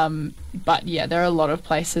 But yeah, there are a lot of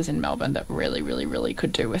places in Melbourne that really, really, really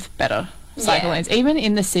could do with better cycle lanes. Even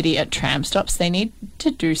in the city at tram stops, they need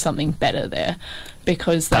to do something better there.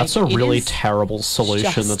 Because that's a really terrible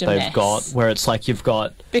solution that they've got, where it's like you've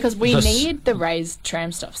got... Because we need the raised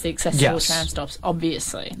tram stops, the accessible tram stops,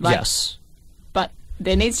 obviously. Yes. But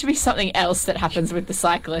there needs to be something else that happens with the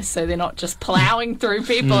cyclists, so they're not just ploughing through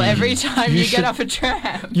people every time you get off a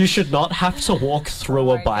tram. You should not have to walk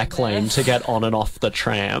through a bike lane to get on and off the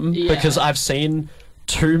tram, because I've seen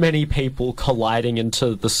too many people colliding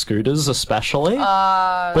into the scooters, especially. Which,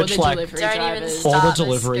 all the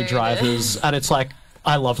delivery drivers, and it's like,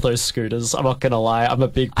 I love those scooters. I'm not gonna lie, I'm a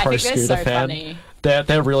big pro scooter fan. Funny.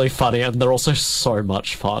 They're really funny, and they're also so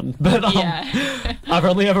much fun. But I've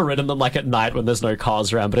only ever ridden them like at night when there's no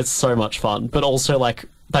cars around, but it's so much fun. But also like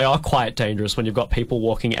they are quite dangerous when you've got people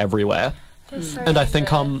walking everywhere. And I think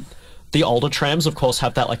the older trams, of course,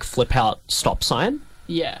 have that like flip out stop sign.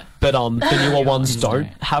 Yeah. But the newer ones don't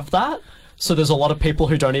have that. So there's a lot of people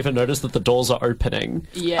who don't even notice that the doors are opening.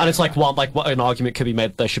 Yeah. And it's like an argument could be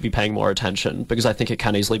made that they should be paying more attention, because I think it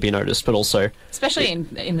can easily be noticed, but also especially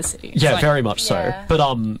in the city. Yeah, very much so. But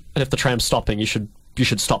and if the tram's stopping, you should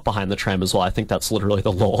stop behind the tram as well. I think that's literally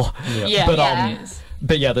the law.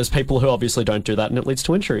 But yeah, there's people who obviously don't do that, and it leads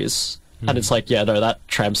to injuries. And it's like, that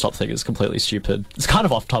tram stop thing is completely stupid. It's kind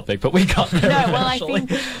of off topic, but we got there eventually. I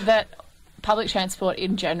think that public transport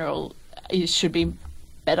in general should be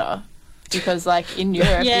better. because, like, in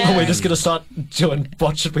Europe... Yeah. We're just going to start doing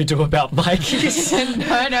what should we do about Mikey's? no,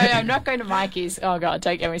 I'm not going to Mikey's. Oh, God,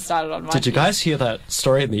 don't get me started on Mikey's. Did you guys hear that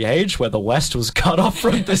story in The Age where the West was cut off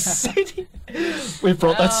from the city? We've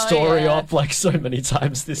brought that story up like so many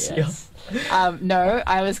times this year. No,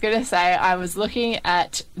 I was going to say I was looking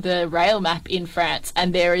at the rail map in France,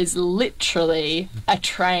 and there is literally a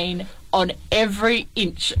train on every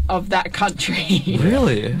inch of that country.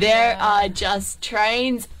 Really? There are just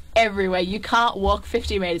trains everywhere. You can't walk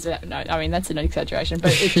 50 metres without... No, I mean, that's an exaggeration,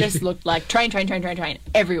 but it just looked like train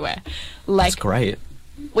everywhere. Like, That's great.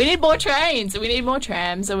 we need more trains, we need more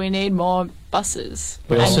trams, and we need more buses.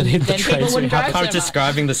 We also And need the then people trains we wouldn't have. drive I'm so much.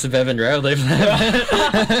 describing the suburban rail they've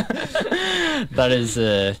That is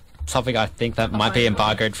a topic I think that might be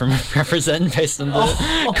embargoed from Represent based on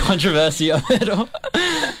the controversy of it all.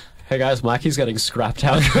 Hey guys, Mikey's getting scrapped.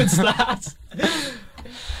 How good's that?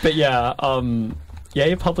 But yeah,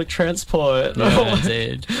 your public transport. Yeah,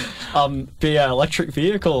 indeed. But yeah, electric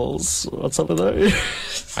vehicles. What's up with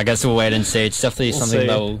those? I guess we'll wait and see. It's definitely We'll something see.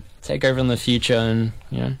 that will take over in the future, and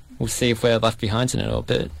we'll see if we're left behind in it a little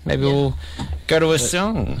bit. Maybe we'll go to a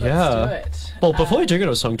song. Yeah. do it. Well, before we do go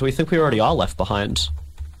to a song, do we think we already are left behind?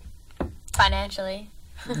 Financially.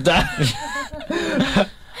 That-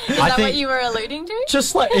 Is I that think what you were alluding to?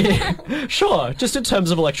 just like sure, just in terms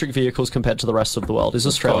of electric vehicles compared to the rest of the world, is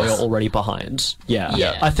Australia course. already behind? Yeah.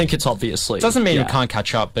 Yeah. I think it's obviously. Doesn't mean yeah. we can't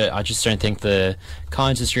catch up, but I just don't think the car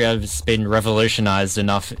industry has been revolutionized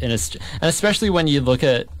enough, and especially when you look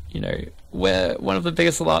at, we're one of the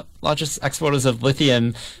biggest, largest exporters of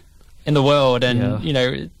lithium in the world,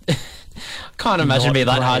 and can't imagine it'd be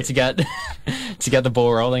that hard to get the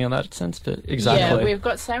ball rolling in that sense. But Exactly. Yeah, we've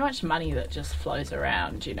got so much money that just flows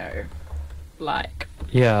around, like...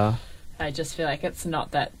 Yeah. I just feel like it's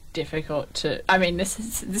not that difficult to... I mean,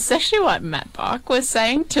 this is actually what Matt Bark was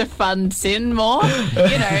saying, to fund SYN more.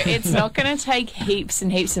 It's not going to take heaps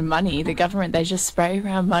and heaps of money. The government, they just spray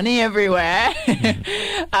around money everywhere. It's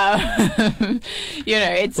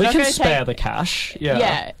We not can going to spare take... the cash. Yeah.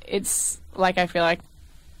 Yeah, it's like, I feel like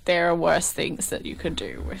there are worse things that you could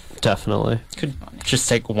do with... Definitely. could just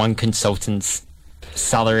take one consultant's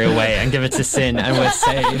salary away and give it to SYN, and we're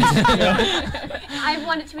saved. I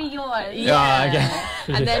want it to be yours. Yeah,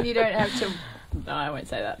 okay. And then you don't have to... No, I won't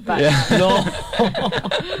say that. But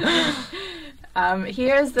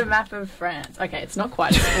here's the map of France. Okay, it's not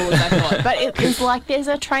quite as full as I thought, but it's like there's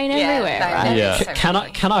a train everywhere, no, right? Yeah. so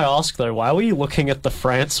Can I ask though, why were you looking at the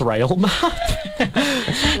France rail map?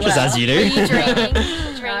 Just as you do. Are you dreaming?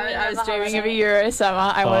 I was dreaming of a Euro summer.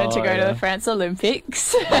 I wanted to go to the France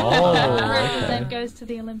Olympics. Oh, Represent goes to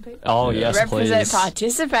the Olympics. oh yes, Represent please.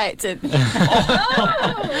 participates in.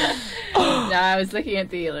 No, I was looking at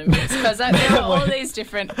the Olympics because there are all these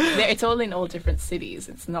different. It's all in all different cities.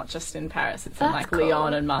 It's not just in Paris. It's in That's like cool.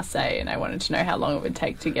 Lyon and Marseille, and I wanted to know how long it would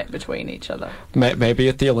take to get between each other. Maybe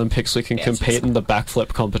at the Olympics we can Yes, compete yes. in the backflip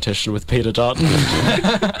competition with Peter Dutton.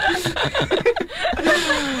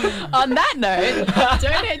 On that note,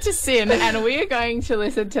 donate to SYN, and we are going to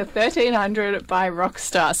listen to 1300 by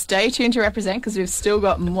Rockstar. Stay tuned to Represent because we've still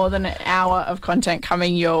got more than an hour of content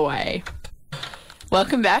coming your way.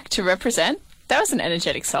 Welcome back to Represent. That was an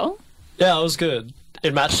energetic song. Yeah, it was good.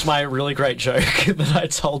 It matched my really great joke that I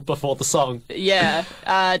told before the song. Yeah,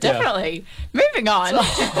 definitely. Moving on.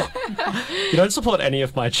 You don't support any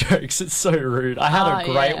of my jokes. It's so rude. I had a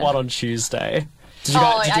great one on Tuesday. Did you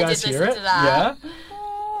guys, I guys did hear listen it? to that. Yeah?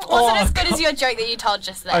 Wasn't as good as your joke that you told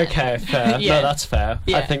just then. Okay, fair. Yeah. No, that's fair.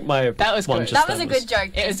 Yeah. I think my That was one good. just That was then a good joke.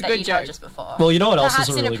 It was a that good you told joke. just before. Well, you know what else is Perhaps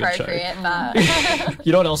a really good joke? inappropriate, but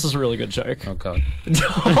You know what else is a really good joke? Oh god.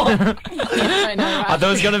 I know, I thought it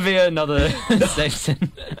was gonna be another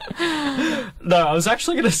station. No, I was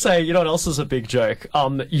actually going to say, you know what else is a big joke?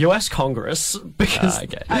 US Congress, because...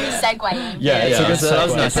 Okay. segueing. Yeah, it's a good that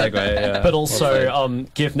was a nice segue. segue. Yeah. But also,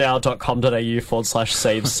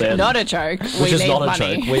 givenow.com.au/save Not a joke. which We is need not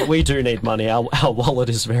money. a joke. We do need money. Our wallet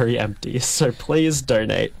is very empty. So please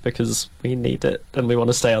donate because we need it and we want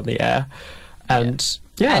to stay on the air. And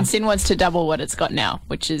yeah. And SYN wants to double what it's got now,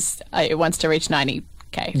 which is it wants to reach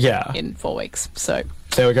 90k Yeah. in 4 weeks. So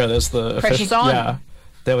There we go. There's the Pressure's official. on. Yeah.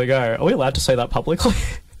 There we go. Are we allowed to say that publicly?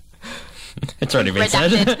 It's already been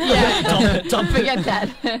said. yeah, Dump it. forget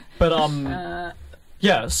that. But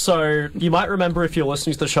yeah, so you might remember if you're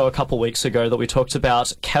listening to the show a couple weeks ago that we talked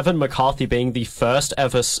about Kevin McCarthy being the first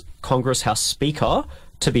ever Congress House Speaker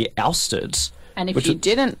to be ousted. And if Which you is-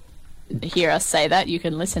 didn't hear us say that, you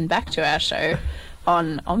can listen back to our show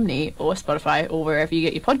on Omni or Spotify or wherever you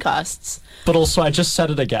get your podcasts. But also, I just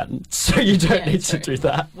said it again, so you don't need to do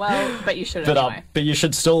that. Well, but you should But anyway. but you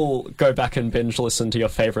should still go back and binge listen to your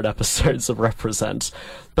favourite episodes of Represent.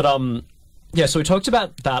 But yeah, so we talked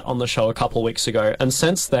about that on the show a couple weeks ago, and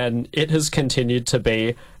since then it has continued to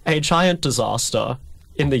be a giant disaster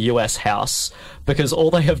in the US House, because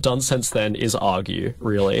all they have done since then is argue,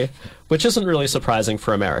 really, which isn't really surprising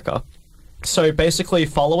for America. So basically,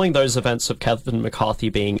 following those events of Kevin McCarthy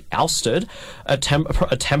being ousted, a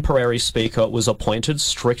temporary speaker was appointed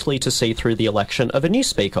strictly to see through the election of a new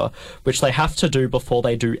speaker, which they have to do before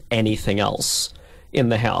they do anything else in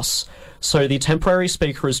the House. So the temporary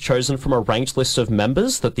speaker is chosen from a ranked list of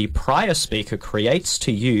members that the prior speaker creates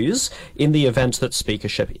to use in the event that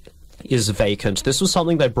speakership is vacant. This was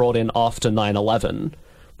something they brought in after 9/11,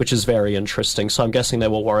 which is very interesting. So I'm guessing they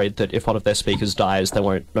were worried that if one of their speakers dies, they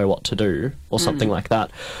won't know what to do, or something like that.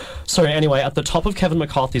 So anyway, at the top of Kevin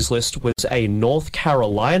McCarthy's list was a North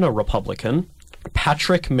Carolina Republican,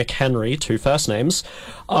 Patrick McHenry, 2 first names,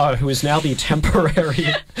 who is now the temporary...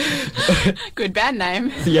 Good band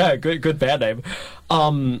name. Yeah, good band name.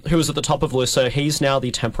 Who was at the top of the list, so he's now the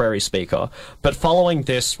temporary speaker. But following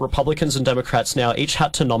this, Republicans and Democrats now each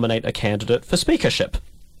had to nominate a candidate for speakership.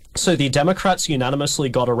 So the Democrats unanimously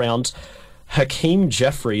got around Hakeem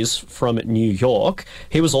Jeffries from New York.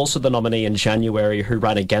 He was also the nominee in January who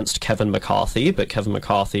ran against Kevin McCarthy, but Kevin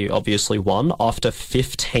McCarthy obviously won after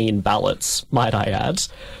 15 ballots, might I add.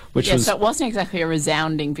 Which was, so it wasn't exactly a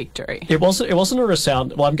resounding victory. It wasn't a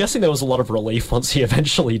resound. Well, I'm guessing there was a lot of relief once he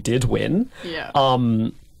eventually did win. Yeah.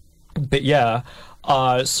 But yeah.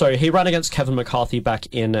 So he ran against Kevin McCarthy back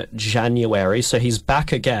in January, so he's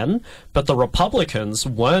back again, but the Republicans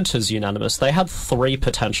weren't as unanimous. They had 3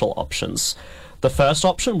 potential options. The first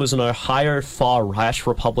option was an Ohio far-right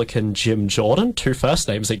Republican, Jim Jordan, 2 first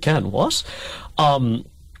names again, what?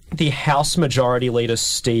 The House Majority Leader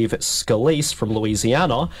Steve Scalise from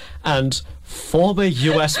Louisiana, and former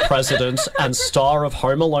US President and star of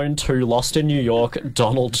Home Alone 2 Lost in New York,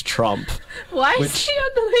 Donald Trump. Why is he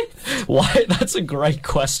on the list? Why? That's a great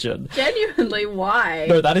question. Genuinely, why?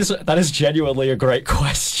 No, that is genuinely a great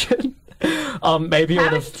question. Maybe it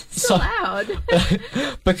would have... so loud?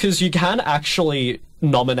 Because you can actually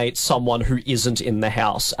nominate someone who isn't in the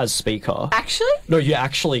House as Speaker. Actually? No, you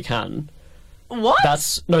actually can. What?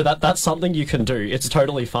 That's something you can do. It's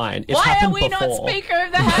totally fine. It's Why happened are we before. not Speaker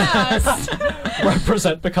of the House?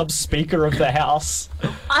 Represent becomes Speaker of the House.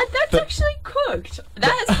 That's actually cooked.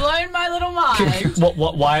 That has blown my little mind.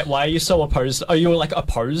 Why are you so opposed? Are you like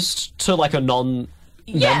opposed to like a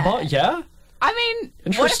non-member? Yeah. I mean, what if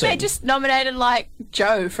Interesting. they just nominated, like,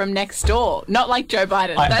 Joe from next door? Not like Joe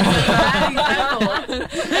Biden. That's a bad example.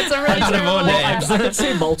 That's a really terrible example. I can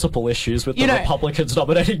see multiple issues with the Republicans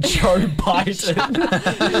nominating Joe Biden.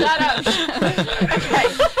 Shut up. Okay.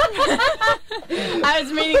 I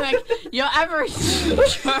was meaning, like, your average Joe,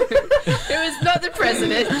 who is not the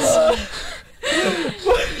president.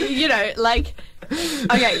 You know, like...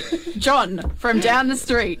 Okay, John from down the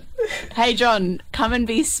street. Hey, John, come and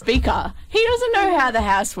be Speaker. He doesn't know how the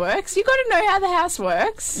House works. You got to know how the House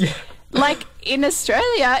works. Yeah. Like, in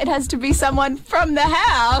Australia, it has to be someone from the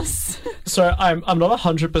House. So I'm not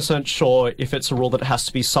 100% sure if it's a rule that it has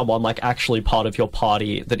to be someone, like, actually part of your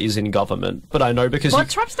party that is in government. But I know because... Well,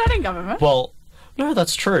 Trump's not in government. Well... No,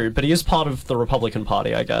 that's true, but he is part of the Republican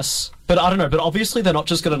Party, I guess. But I don't know, but obviously they're not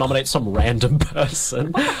just going to nominate some random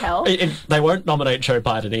person. What the hell? They won't nominate Joe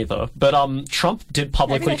Biden either. But Trump did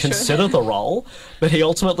publicly consider the role, but he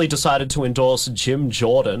ultimately decided to endorse Jim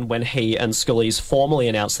Jordan when he and Scalise formally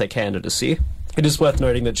announced their candidacy. It is worth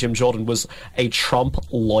noting that Jim Jordan was a Trump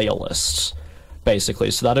loyalist,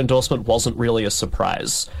 basically, so that endorsement wasn't really a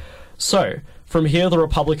surprise. So... From here, the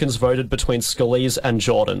Republicans voted between Scalise and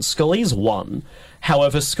Jordan. Scalise won.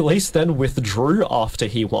 However, Scalise then withdrew after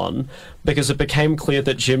he won because it became clear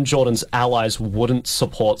that Jim Jordan's allies wouldn't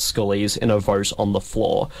support Scalise in a vote on the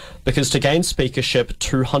floor. Because to gain speakership,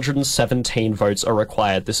 217 votes are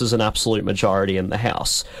required. This is an absolute majority in the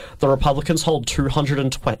House. The Republicans hold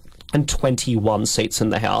 221 seats in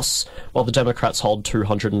the House, while the Democrats hold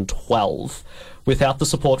 212. Without the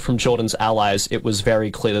support from Jordan's allies, it was very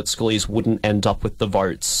clear that Scalise wouldn't end up with the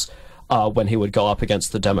votes when he would go up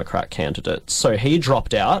against the Democrat candidate. So he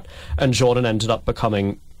dropped out, and Jordan ended up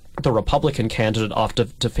becoming the Republican candidate after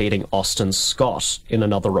defeating Austin Scott in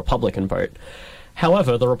another Republican vote.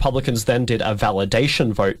 However, the Republicans then did a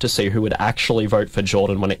validation vote to see who would actually vote for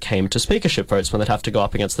Jordan when it came to speakership votes, when they'd have to go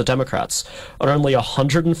up against the Democrats. And only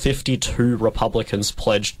 152 Republicans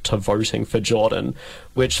pledged to voting for Jordan,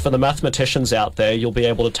 which for the mathematicians out there, you'll be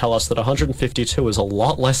able to tell us that 152 is a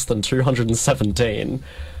lot less than 217.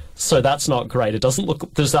 So that's not great. Does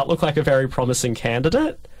that look like a very promising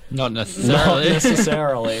candidate? Not necessarily. Not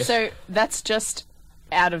necessarily. So that's just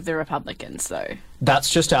out of the Republicans, though. That's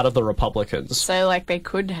just out of the Republicans. So, like, they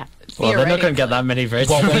could have. Well, they're not going to get that many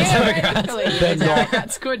votes from the Democrats. The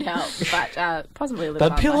Democrats could help, but possibly a little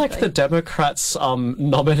That'd be like the Democrats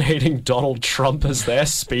nominating Donald Trump as their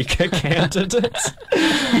speaker candidate.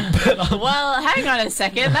 Well, hang on a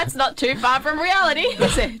second. That's not too far from reality,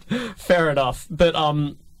 is it? Fair enough. But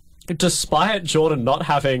despite Jordan not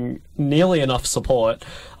having nearly enough support,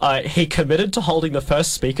 he committed to holding the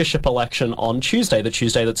first speakership election on Tuesday, the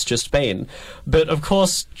Tuesday that's just been. But of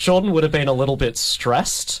course, Jordan would have been a little bit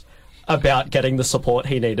stressed about getting the support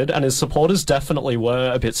he needed, and his supporters definitely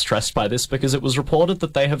were a bit stressed by this, because it was reported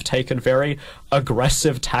that they have taken very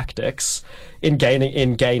aggressive tactics in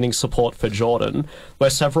gaining support for Jordan, where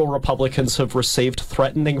several Republicans have received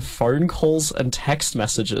threatening phone calls and text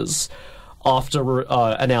messages after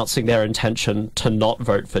announcing their intention to not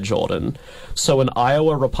vote for Jordan. So an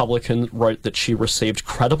Iowa Republican wrote that she received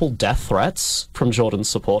credible death threats from Jordan's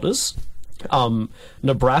supporters.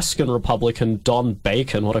 Nebraskan Republican Don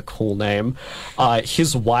Bacon, what a cool name,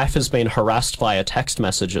 his wife has been harassed via text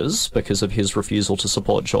messages because of his refusal to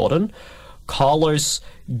support Jordan. Carlos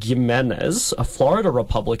Gimenez, a Florida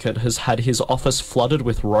Republican, has had his office flooded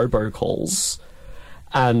with robocalls.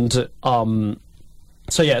 And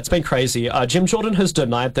so yeah, it's been crazy. Jim Jordan has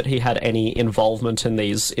denied that he had any involvement in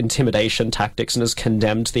these intimidation tactics and has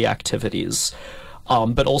condemned the activities.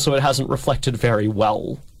 But also it hasn't reflected very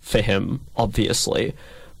well for him, obviously,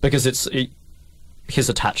 because he's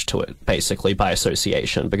attached to it, basically, by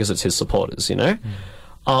association, because it's his supporters, you know?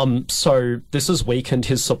 So this has weakened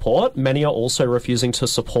his support. Many are also refusing to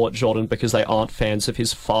support Jordan because they aren't fans of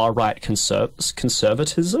his far-right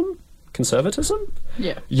conservatism? Conservatism?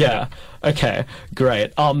 Yeah. Yeah. Okay,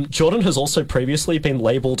 great. Jordan has also previously been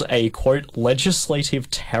labelled a, quote, legislative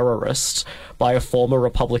terrorist by a former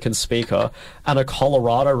Republican speaker, and a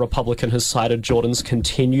Colorado Republican has cited Jordan's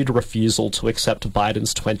continued refusal to accept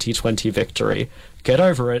Biden's 2020 victory. Get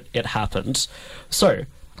over it, it happened. So,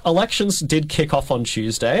 elections did kick off on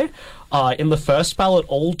Tuesday. In the first ballot,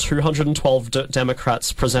 all 212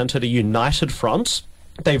 Democrats presented a united front.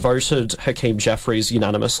 They voted Hakeem Jeffries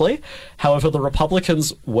unanimously. However, the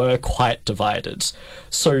Republicans were quite divided.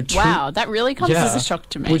 So wow, that really comes as a shock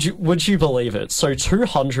to me. Would you believe it? So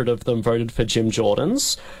 200 of them voted for Jim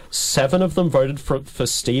Jordan's. 7 of them voted for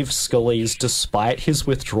Steve Scalise, despite his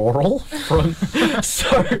withdrawal from.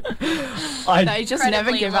 So they just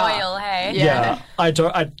never give loyal, up. Hey? Yeah, I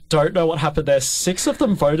don't know what happened there. 6 of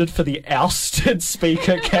them voted for the ousted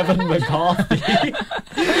Speaker Kevin McCarthy.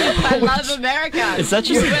 I love America. Is that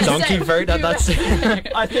just a donkey vote at that stage?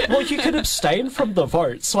 I think, well, you can abstain from the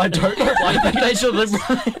vote, so I don't know why they should have.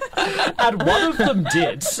 And one of them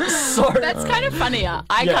did. So that's kind of funnier.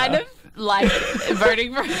 I kind of like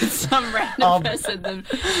voting for some random person,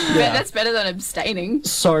 but that's better than abstaining.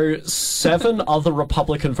 So 7 other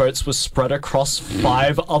Republican votes were spread across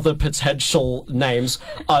 5 other potential names.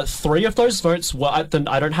 3 of those votes were, I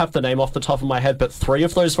don't have the name off the top of my head, but 3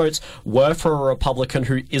 of those votes were for a Republican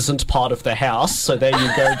who isn't part of the House. So there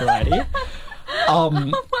you go, Grady.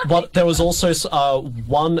 But there was also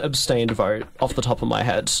 1 abstained vote off the top of my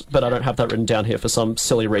head, but I don't have that written down here for some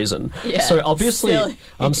silly reason. Yeah, so obviously, silly.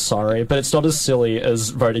 I'm sorry, but it's not as silly as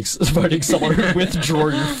voting someone who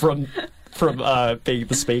withdrew from being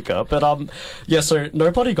the speaker. But so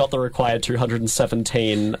nobody got the required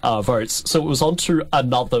 217 votes. So it was on to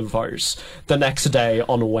another vote the next day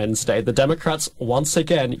on Wednesday. The Democrats once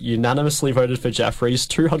again unanimously voted for Jeffries,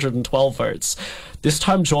 212 votes. This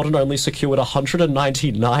time Jordan only secured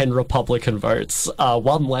 199 Republican votes,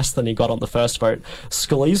 1 less than he got on the first vote.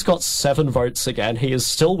 Scalise got 7 votes again. He is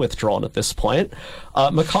still withdrawn at this point.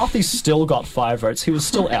 McCarthy still got 5 votes. He was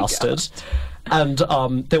still ousted. And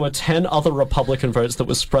there were 10 other Republican votes that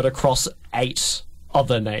were spread across 8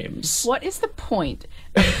 other names. What is the point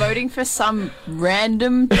of voting for some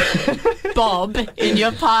random Bob in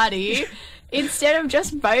your party instead of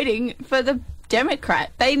just voting for the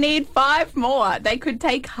Democrat? They need 5 more. They could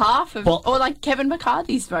take half of, or like Kevin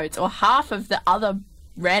McCarthy's votes, or half of the other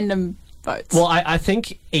random votes. Well, I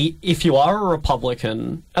think if you are a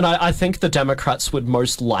Republican, and I think the Democrats would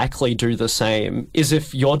most likely do the same, is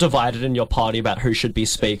if you're divided in your party about who should be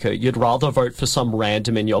Speaker, you'd rather vote for some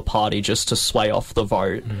random in your party just to sway off the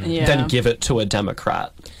vote than give it to a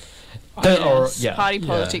Democrat. Party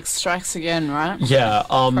politics strikes again, right? Yeah.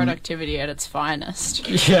 Productivity at its finest.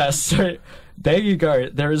 Yeah, so there you go.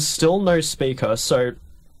 There is still no Speaker, so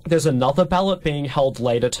there's another ballot being held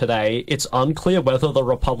later today. It's unclear whether the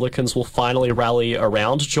Republicans will finally rally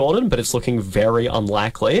around Jordan, but it's looking very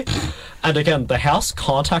unlikely. And again, the House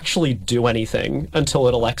can't actually do anything until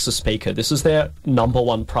it elects a Speaker. This is their number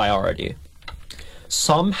one priority.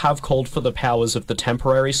 Some have called for the powers of the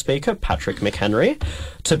temporary Speaker, Patrick McHenry,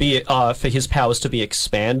 to be for his powers to be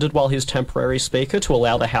expanded while he's temporary Speaker, to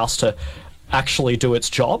allow the House to actually do its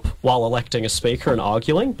job while electing a Speaker and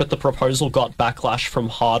arguing, but the proposal got backlash from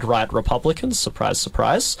hard-right Republicans. Surprise,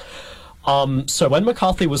 surprise. So when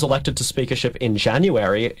McCarthy was elected to speakership in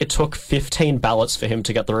January, it took 15 ballots for him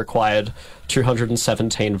to get the required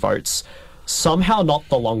 217 votes. Somehow not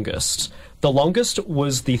the longest. The longest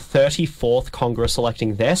was the 34th Congress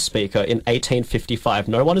electing their Speaker in 1855.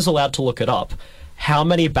 No one is allowed to look it up. How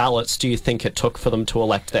many ballots do you think it took for them to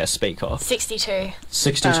elect their Speaker? 62.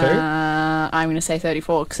 62? I'm going to say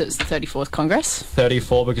 34 because it's the 34th Congress.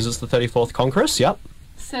 34 because it's the 34th Congress, yep.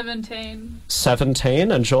 17.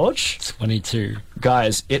 17, and George? 22.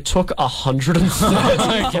 Guys, it took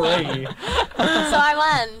 133 So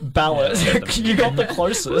I won. ballots. You got the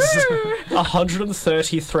closest.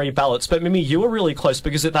 133 ballots. But Mimi, you were really close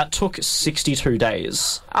because that took 62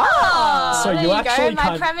 days. Oh, So there you you actually go. My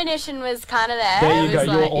kind- premonition was kind of there. There you go, was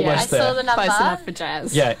you were like, almost I there. saw the number. Close enough for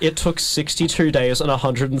Jazz. Yeah, it took 62 days and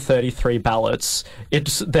 133 ballots.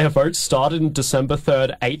 Their vote started on December 3rd,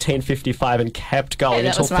 1855 and kept going Hey, that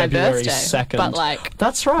until was my February birthday, 2nd. But like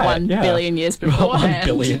That's right. 1 billion years before. 1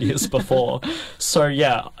 billion years before. So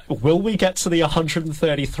yeah, will we get to the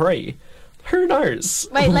 133? Who knows?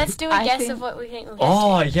 Wait, let's do a I guess think- of what we think we'll get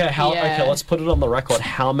Oh yeah, Yeah. okay, let's put it on the record.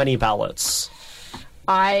 How many ballots?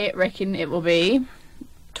 I reckon it will be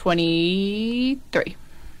 23.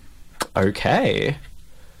 Okay.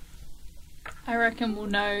 I reckon we'll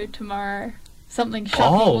know tomorrow. Something shocking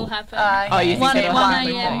Oh. will happen. Oh, you think 1 it'll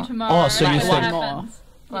happen a.m. more? tomorrow. Oh, so you That's think- what One happens.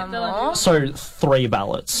 One they'll more? have- So 3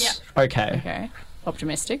 ballots. Yeah. Okay. Okay.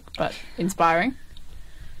 Optimistic, but inspiring.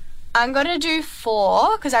 I'm going to do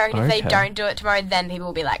 4 because I reckon if they Okay. don't do it tomorrow, then people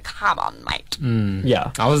will be like, come on, mate.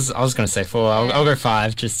 Yeah. I was going to say 4. I'll go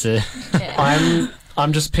 5 just to. Yeah.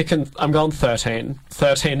 I'm just picking. I'm going 13.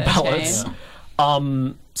 13 ballots.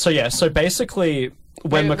 So basically,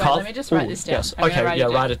 when Wait, McCarthy. let me just write this down. Yes. I'm gonna Okay. write it Yeah.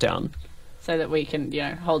 down. Write it down. So that we can,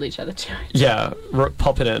 hold each other to it. Yeah.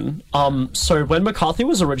 Pop it in. So when McCarthy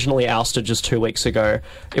was originally ousted just 2 weeks ago,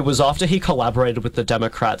 it was after he collaborated with the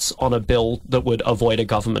Democrats on a bill that would avoid a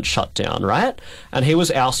government shutdown, right? And he was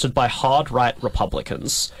ousted by hard right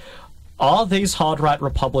Republicans. Are these hard right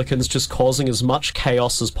Republicans just causing as much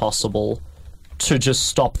chaos as possible to just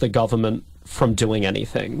stop the government from doing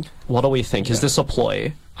anything? What do we think? Is this a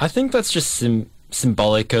ploy? I think that's just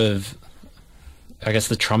symbolic of, I guess,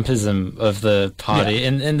 the Trumpism of the party, Yeah.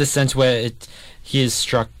 in the sense where he has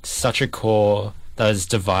struck such a core that has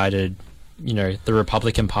divided, the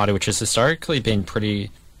Republican Party, which has historically been pretty,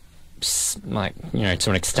 to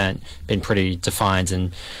an extent, been pretty defined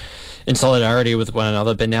and in solidarity with one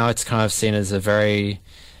another. But now it's kind of seen as a very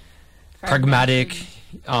pragmatic,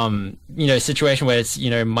 situation where it's,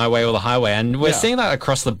 my way or the highway. And we're seeing that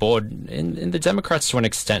across the board in the Democrats to an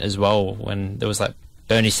extent as well, when there was like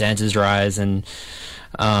Bernie Sanders' rise and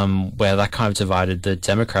where that kind of divided the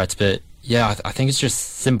Democrats. But yeah, I think it's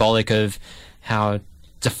just symbolic of how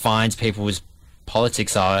defined people's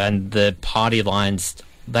politics are, and the party lines,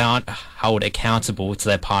 they aren't held accountable to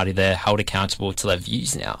their party, they're held accountable to their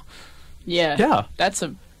views now. Yeah. Yeah. That's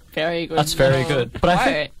a very good. That's very little good. But I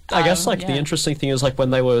think, quote. I guess, the Yeah. interesting thing is,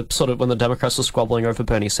 when they were when the Democrats were squabbling over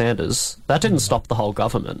Bernie Sanders, that didn't stop the whole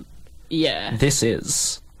government. Yeah. This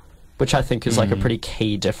is, which I think is a pretty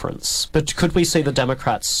key difference. But could we see the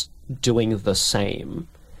Democrats doing the same?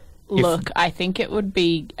 Look, I think it would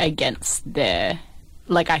be against their.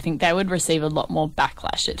 I think they would receive a lot more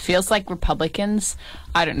backlash. It feels like Republicans,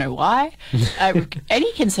 I don't know why,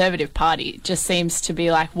 any Conservative party just seems to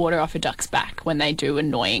be like water off a duck's back when they do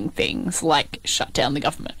annoying things like shut down the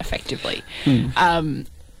government effectively.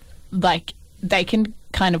 They can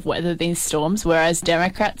kind of weather these storms, whereas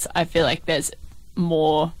Democrats, I feel like there's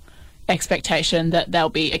more expectation that they'll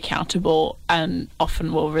be accountable and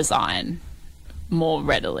often will resign more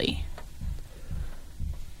readily.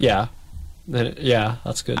 Yeah. Yeah,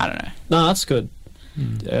 that's good. I don't know. No, that's good.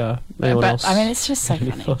 Yeah. Anyone But else? I mean, it's just so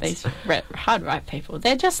Any funny. thoughts? These hard right people,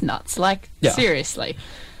 they're just nuts. Like, Yeah. seriously.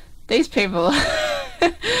 These people,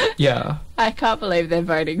 Yeah. I can't believe they're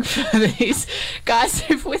voting for these guys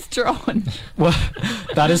who've withdrawn. Well,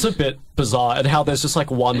 that is a bit bizarre, and how there's just like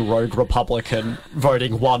one rogue Republican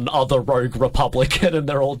voting one other rogue Republican, and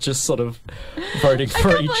they're all just sort of voting I for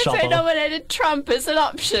can't each believe they other. nominated Trump as an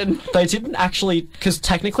option. They didn't actually, because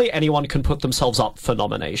technically anyone can put themselves up for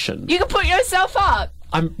nomination. You can put yourself up.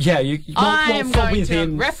 Well, I'm for going within,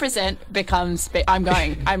 to represent becomes.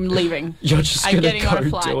 I'm leaving. You're just I'm gonna getting on a go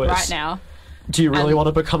flight do it. right now. Do you really want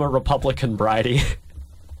to become a Republican, Bridie?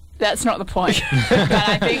 That's not the point. But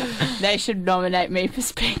I think they should nominate me for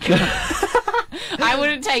Speaker. I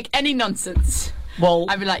wouldn't take any nonsense. Well,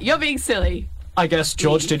 I'd be like, you're being silly. I guess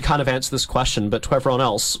George did kind of answer this question, but to everyone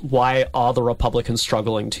else, why are the Republicans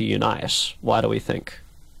struggling to unite? Why do we think?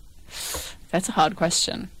 That's a hard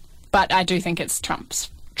question. But I do think it's Trump's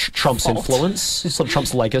Trump's fault. influence? Sort of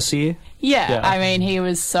Trump's legacy? Yeah, I mean, he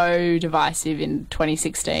was so divisive in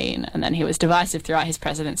 2016, and then he was divisive throughout his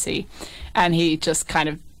presidency, and he just kind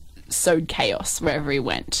of sowed chaos wherever he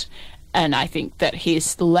went. And I think that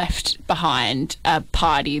he's left behind a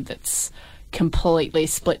party that's completely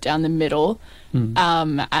split down the middle.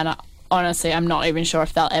 Honestly, I'm not even sure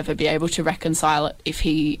if they'll ever be able to reconcile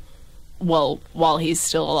it while he's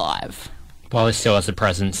still alive. While he still has a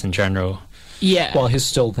presence in general. Yeah. Well, he's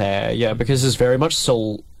still there, yeah, because there's very much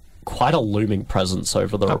still quite a looming presence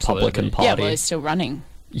over the Republican Party. Yeah, well, he's still running.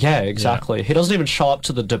 Yeah, exactly. He doesn't even show up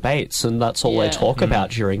to the debates, and that's all they talk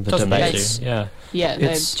about during the debates. Yeah. Yeah, they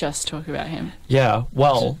It's- just talk about him. Yeah,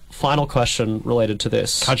 well, final question related to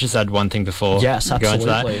this. Can I just add one thing before Yes, we go into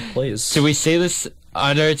absolutely, that? please. Do we see this?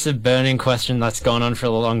 I know it's a burning question that's gone on for a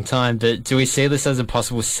long time, but do we see this as a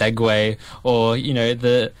possible segue, or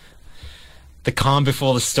the calm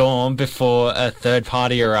before the storm, before a third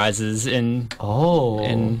party arises in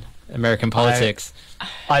American politics?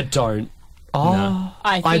 I don't. Oh, No.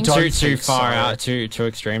 I think too far out, too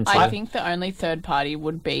extreme. I think the only third party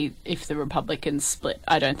would be if the Republicans split.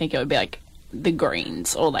 I don't think it would be like the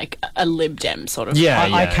Greens or like a Lib Dem sort of.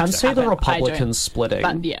 I can see the Republicans splitting.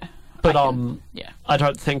 But yeah. But yeah. I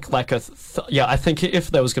don't think like I think if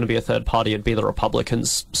there was going to be a third party, it'd be the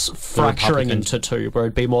Republicans fracturing into two, where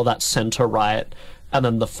it'd be more that centre right and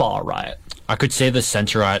then the far right. I could see the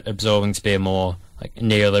centre right absorbing to be a more like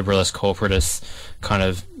neoliberalist, corporatist kind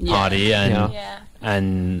of party,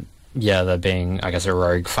 and there being, I guess, a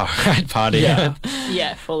rogue far right party. Yeah.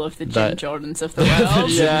 Yeah, full of the Jim That- Jordans of the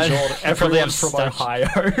world. Everyone's from Ohio.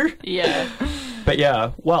 Yeah. But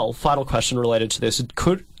yeah, well, final question related to this.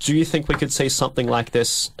 Do you think we could see something like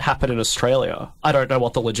this happen in Australia? I don't know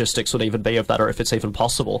what the logistics would even be of that, or if it's even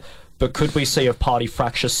possible, but could we see a party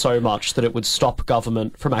fracture so much that it would stop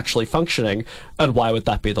government from actually functioning, and why would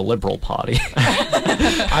that be the Liberal Party?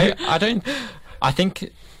 I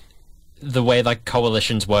think the way like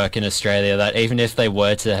coalitions work in Australia, that even if they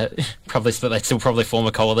were to probably split, they'd still probably form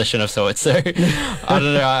a coalition of sorts. So I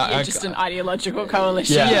don't know. Just an ideological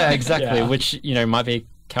coalition. Yeah, exactly. Which might be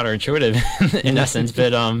counterintuitive in essence,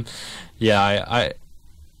 but I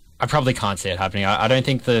probably can't see it happening. I don't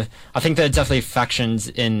think I think there are definitely factions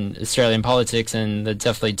in Australian politics, and they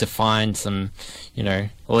definitely define some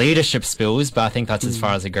leadership spills. But I think that's as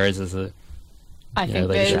far as it goes as a I think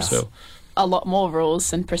leadership there's spill. a lot more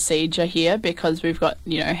rules and procedure here because we've got,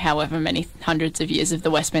 however many hundreds of years of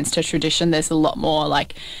the Westminster tradition. There's a lot more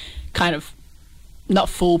like kind of not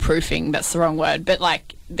foolproofing, that's the wrong word, but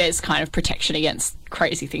like there's kind of protection against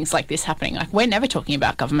crazy things like this happening. Like we're never talking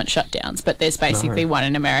about government shutdowns, but there's basically one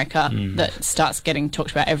in America that starts getting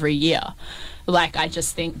talked about every year. Like I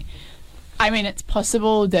just think, it's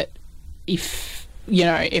possible that if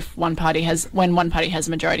one party has a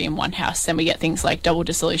majority in one house, then we get things like double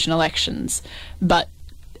dissolution elections. But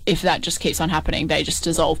if that just keeps on happening, they just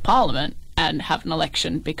dissolve Parliament and have an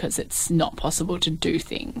election because it's not possible to do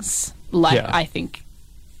things. I think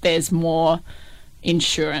there's more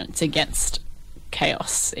insurance against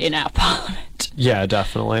chaos in our Parliament. Yeah,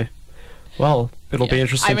 definitely. Well, it'll be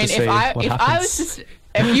interesting to see what happens.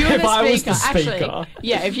 If you were If I was the the speaker, speaker.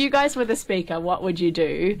 actually, if you guys were the speaker, what would you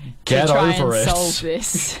do Get to try over and it. solve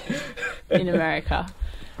this in America?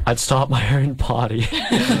 I'd start my own party.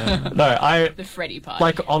 The Freddie Party.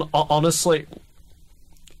 Like, honestly,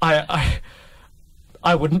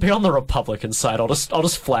 I wouldn't be on the Republican side. I'll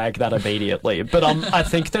just flag that immediately. But I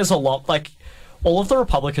think there's a lot, like, all of the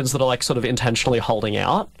Republicans that are like sort of intentionally holding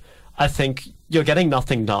out. I think you're getting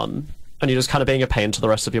nothing done, and you're just kind of being a pain to the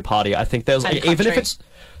rest of your party. I think there's And even if country. it's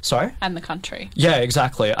sorry, And the country. yeah,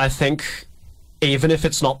 exactly. I think even if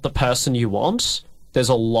it's not the person you want, there's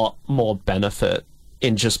a lot more benefit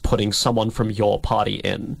in just putting someone from your party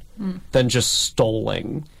in than just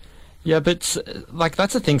stalling. Yeah, but like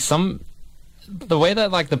that's the thing. The way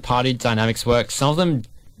that like the party dynamics work, some of them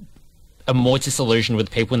are more disillusioned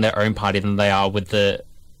with people in their own party than they are with the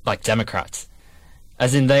like Democrats.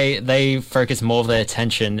 As in, they focus more of their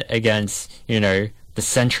attention against, you know, the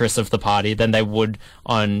centrists of the party than they would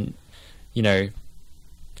on, you know,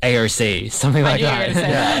 AOC, something like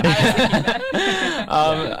that.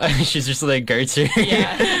 She's just their go-to.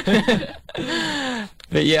 Yeah.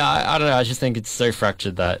 But yeah, I don't know. I just think it's so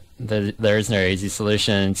fractured that there is no easy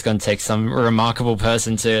solution. It's going to take some remarkable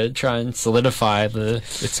person to try and solidify the.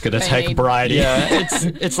 It's going to take Bridie. Yeah,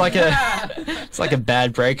 it's like a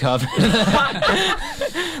bad breakup.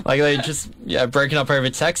 Like they just broken up over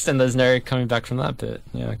text, and there's no coming back from that. But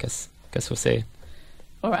yeah, I guess we'll see.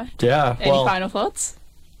 All right. Yeah. Any final thoughts?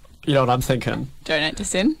 You know what I'm thinking? Donate to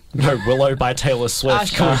Sin? No, Willow by Taylor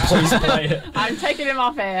Swift. Can we please play it? I'm taking him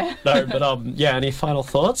off air. No, but any final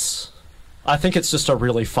thoughts? I think it's just a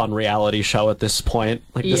really fun reality show at this point.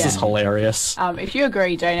 Like, this is hilarious. If you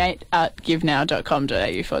agree, donate at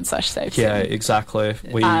givenow.com.au/save. Yeah, exactly.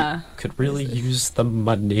 We could really use the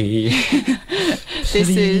money. This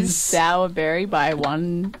is Sourberry by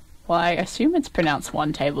I assume it's pronounced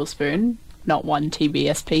 1 tablespoon, not 1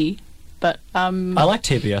 TBSP. But I like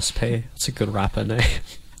TBSP. It's a good rapper name.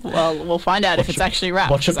 Well, we'll find out if it's actually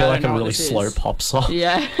rap. Watch it be like a really slow pop song.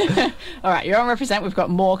 Yeah. All right, you're on Represent. We've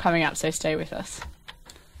got more coming up, so stay with us.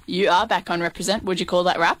 You are back on Represent. Would you call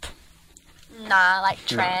that rap? Nah, like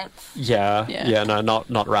trance. Yeah, no,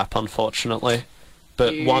 not rap, unfortunately.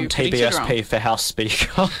 But You 1 predicted TBSP wrong. for House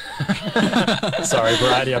Speaker. Sorry,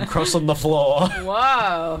 Bridie, I'm crossing the floor.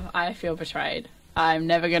 Whoa, I feel betrayed. I'm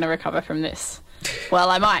never going to recover from this. Well,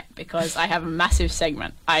 I might, because I have a massive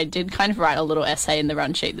segment. I did kind of write a little essay in the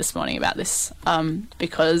run sheet this morning about this,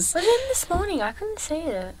 because... Was it this morning? I couldn't see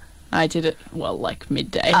it. I did it, like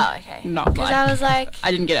midday. Oh, okay. Not Because like... I was like... I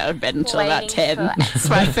didn't get out of bed until about waiting 10. for It's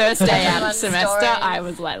my first day out of everyone's semester. stories. I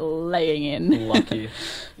was, laying in. Lucky.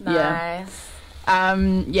 Nice.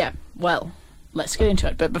 Well, let's get into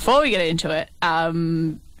it. But before we get into it,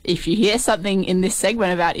 if you hear something in this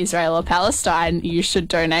segment about Israel or Palestine, you should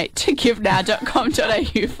donate to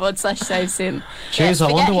givenow.com.au/SaveSin. Jeez,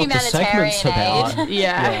 I wonder what the humanitarian segment's about. aid.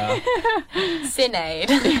 Yeah. Sin aid.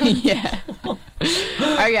 Yeah.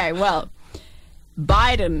 Okay, well,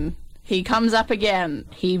 Biden, he comes up again.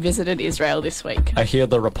 He visited Israel this week. I hear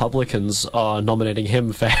the Republicans are nominating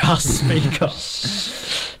him for House Speaker.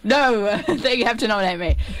 No, they have to nominate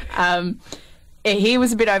me. He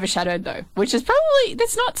was a bit overshadowed, though, which is probably...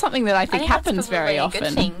 That's not something that I think happens that's very probably a often.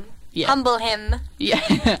 good thing. Yeah. Humble him. Yeah,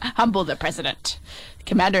 humble the president.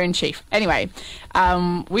 Commander-in-Chief. Anyway,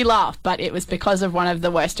 we laugh, but it was because of one of the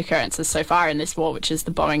worst occurrences so far in this war, which is the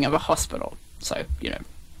bombing of a hospital. So,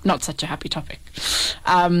 not such a happy topic.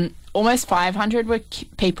 Almost 500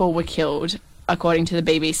 people were killed, according to the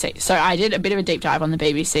BBC. So I did a bit of a deep dive on the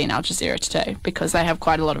BBC and Al Jazeera today, because they have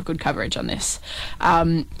quite a lot of good coverage on this.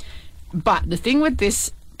 But the thing with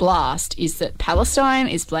this blast is that Palestine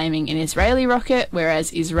is blaming an Israeli rocket,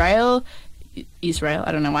 whereas Israel,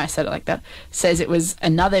 I don't know why I said it like that, says it was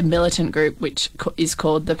another militant group which is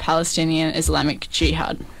called the Palestinian Islamic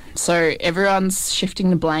Jihad. So everyone's shifting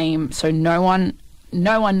the blame, so no one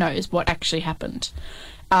knows what actually happened.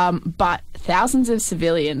 But thousands of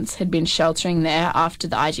civilians had been sheltering there after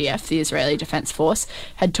the IDF, the Israeli Defense Force,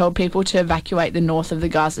 had told people to evacuate the north of the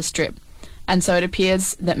Gaza Strip. And so it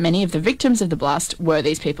appears that many of the victims of the blast were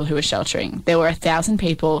these people who were sheltering. There were 1,000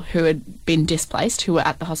 people who had been displaced who were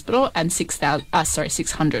at the hospital, and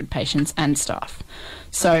 600 patients and staff.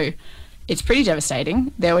 So it's pretty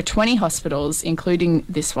devastating. There were 20 hospitals, including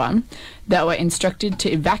this one, that were instructed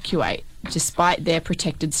to evacuate despite their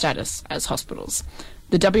protected status as hospitals.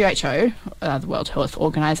 The WHO, the World Health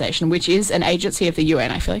Organization, which is an agency of the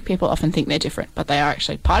UN, I feel like people often think they're different, but they are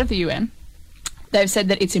actually part of the UN. They've said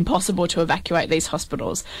that it's impossible to evacuate these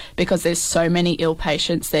hospitals because there's so many ill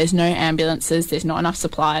patients, there's no ambulances, there's not enough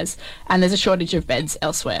supplies, and there's a shortage of beds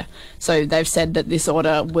elsewhere. So they've said that this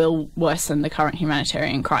order will worsen the current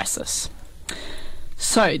humanitarian crisis.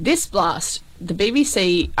 So this blast, the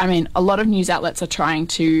BBC, a lot of news outlets are trying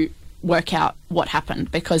to work out what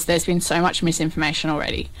happened because there's been so much misinformation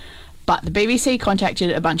already. But the BBC contacted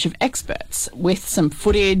a bunch of experts with some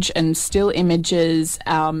footage and still images,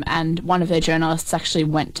 and one of their journalists actually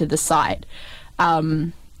went to the site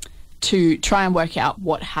to try and work out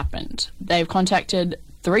what happened. They've contacted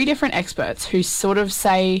 3 different experts who sort of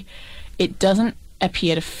say it doesn't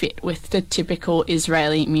appear to fit with the typical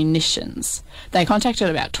Israeli munitions. They contacted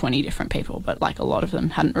about 20 different people, but like a lot of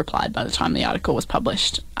them hadn't replied by the time the article was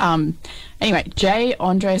published. Anyway, J.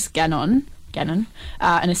 Andres Gannon,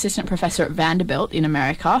 an assistant professor at Vanderbilt in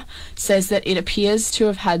America, says that it appears to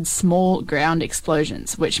have had small ground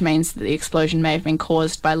explosions, which means that the explosion may have been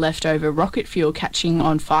caused by leftover rocket fuel catching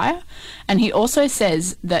on fire. And he also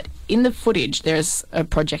says that in the footage there's a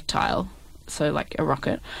projectile, so like a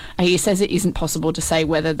rocket. He says it isn't possible to say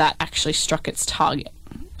whether that actually struck its target.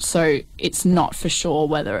 So it's not for sure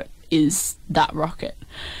whether it is that rocket.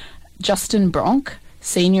 Justin Bronk,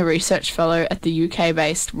 Senior Research Fellow at the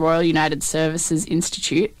UK-based Royal United Services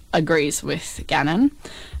Institute, agrees with Gannon.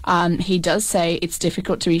 He does say it's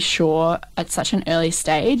difficult to be sure at such an early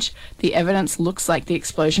stage. The evidence looks like the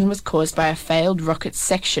explosion was caused by a failed rocket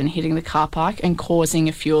section hitting the car park and causing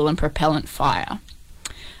a fuel and propellant fire.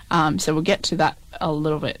 So we'll get to that a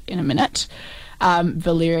little bit in a minute.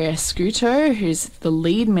 Valeria Scuto, who's the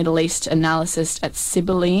lead Middle East analyst at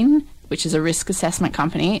Sibylline, which is a risk assessment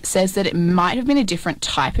company, says that it might have been a different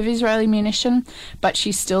type of Israeli munition, but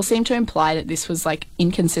she still seemed to imply that this was like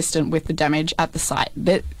inconsistent with the damage at the site.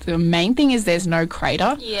 The main thing is there's no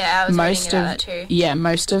crater. Yeah, I was reading about that too. Yeah,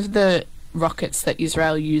 most of the rockets that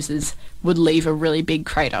Israel uses would leave a really big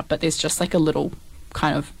crater, but there's just like a little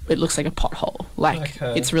kind of, it looks like a pothole. Like,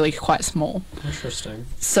 it's really quite small. Interesting.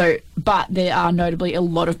 So, but there are notably a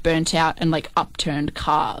lot of burnt out and like upturned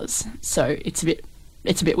cars. So it's a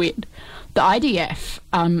bit weird. The IDF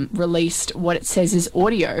released what it says is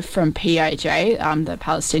audio from PIJ, the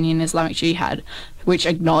Palestinian Islamic Jihad, which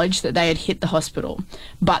acknowledged that they had hit the hospital,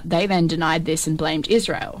 but they then denied this and blamed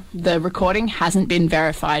Israel. The recording hasn't been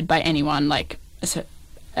verified by anyone like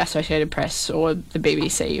Associated Press or the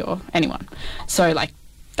BBC or anyone. So, like,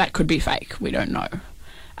 that could be fake. We don't know.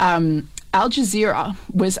 Al Jazeera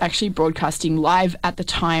was actually broadcasting live at the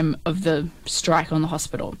time of the strike on the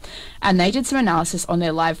hospital, and they did some analysis on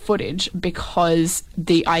their live footage because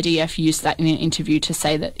the IDF used that in an interview to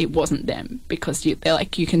say that it wasn't them, because they're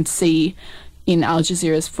like, you can see in Al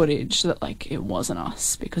Jazeera's footage that like it wasn't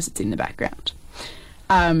us because it's in the background.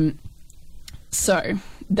 So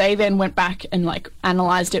they then went back and like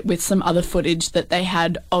analysed it with some other footage that they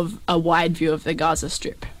had of a wide view of the Gaza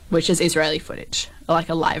Strip, which is Israeli footage, like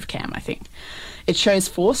a live cam, I think. It shows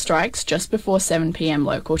 4 strikes just before 7 p.m.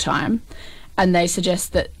 local time, and they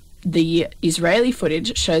suggest that the Israeli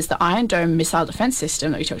footage shows the Iron Dome missile defence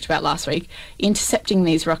system that we talked about last week intercepting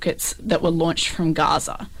these rockets that were launched from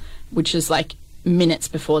Gaza, which is like minutes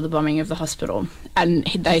before the bombing of the hospital. And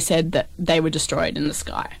they said that they were destroyed in the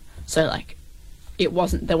sky. So, like, it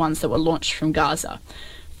wasn't the ones that were launched from Gaza.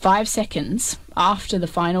 5 seconds after the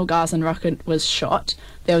final Gazan rocket was shot,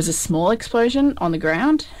 there was a small explosion on the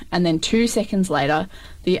ground, and then 2 seconds later,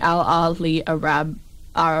 the Al-Ali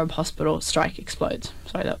Arab hospital strike explodes.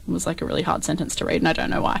 Sorry, that was like a really hard sentence to read, and I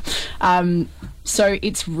don't know why. So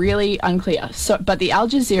it's really unclear. But the Al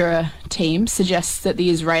Jazeera team suggests that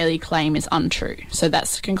the Israeli claim is untrue. So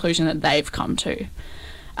that's the conclusion that they've come to.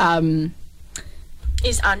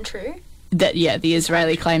 Is untrue? That, yeah, the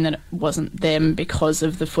Israeli claim that it wasn't them because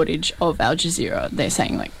of the footage of Al Jazeera. They're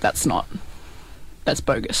saying, like, that's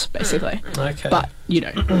bogus, basically. Okay. But, you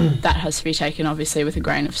know, that has to be taken, obviously, with a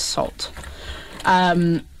grain of salt.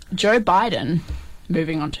 Joe Biden,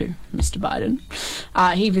 moving on to Mr. Biden,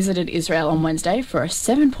 he visited Israel on Wednesday for a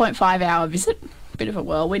 7.5-hour visit, a bit of a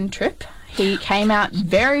whirlwind trip. He came out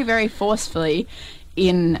very, very forcefully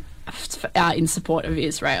in support of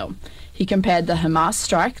Israel. He compared the Hamas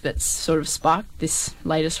strike that's sort of sparked this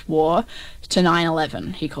latest war to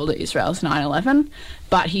 9/11. He called it Israel's 9/11,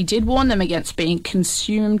 but he did warn them against being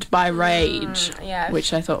consumed by rage,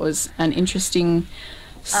 which I thought was an interesting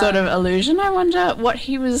sort of allusion. I wonder what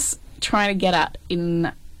he was trying to get at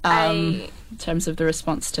in terms of the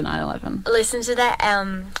response to 9/11. Listen to the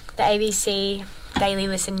ABC Daily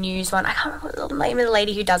Listen News one. I can't remember the name of the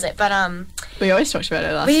lady who does it, but we always talked about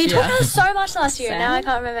it last year. We talked about it so much last year. Sam? Now I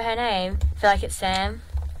can't remember her name. I feel like it's Sam.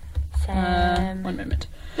 One moment.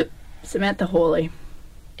 Samantha Hawley.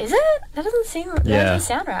 Is it? That doesn't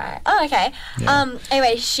sound right. Oh, okay. Yeah.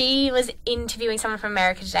 Anyway, she was interviewing someone from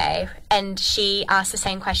America Today, and she asked the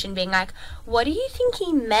same question, being like, what do you think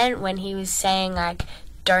he meant when he was saying, like,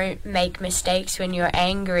 don't make mistakes when you're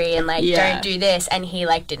angry and, like, don't do this? And he,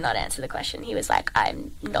 like, did not answer the question. He was like,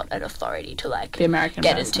 I'm not an authauthority to, like, the American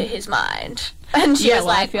get person. into his mind. And she was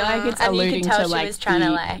like, I feel like it's and alluding you could tell to, she like, was trying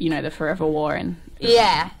to, like, you know, the forever war in...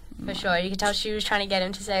 Yeah, for sure. You could tell she was trying to get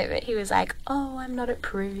him to say it, but he was like, oh, I'm not at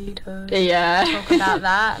privy to talk about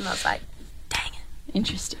that. And I was like, dang it.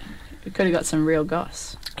 Interesting. We could have got some real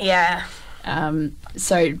goss. Yeah.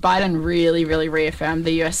 So Biden really, really reaffirmed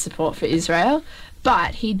the US support for Israel.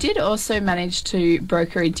 But he did also manage to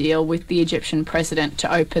broker a deal with the Egyptian president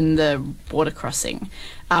to open the border crossing,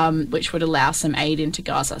 which would allow some aid into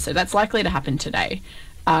Gaza. So that's likely to happen today,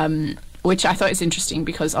 which I thought was interesting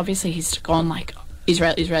because obviously he's gone like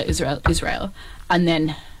Israel, Israel, Israel, Israel, and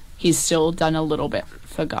then he's still done a little bit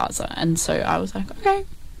for Gaza. And so I was like, okay,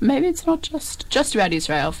 maybe it's not just about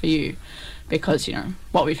Israel for you, because, you know,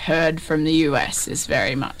 what we've heard from the US is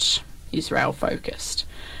very much Israel focused.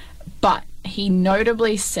 But he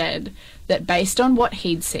notably said that based on what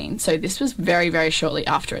he'd seen, so this was very, very shortly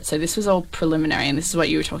after it, so this was all preliminary, and this is what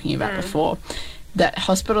you were talking about before, that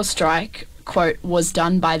hospital strike, quote, was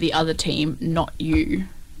done by the other team, not you.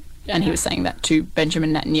 And he was saying that to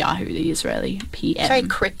Benjamin Netanyahu, the Israeli PM. Very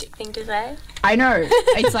cryptic thing to say. I know.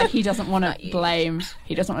 It's like he doesn't want to blame,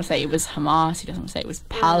 he doesn't want to say it was Hamas, he doesn't want to say it was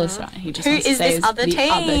Palestine. He just wants to say it's other the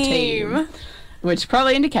team? other team. Which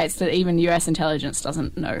probably indicates that even US intelligence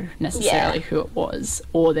doesn't know necessarily who it was,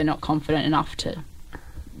 or they're not confident enough to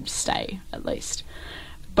stay, at least.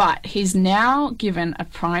 But he's now given a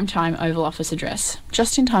primetime Oval Office address,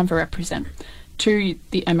 just in time for Represent, to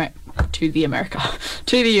the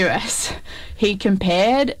US.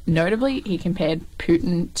 Notably, he compared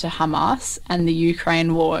Putin to Hamas and the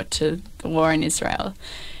Ukraine war to the war in Israel,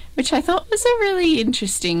 which I thought was a really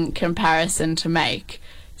interesting comparison to make,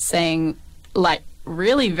 saying, like,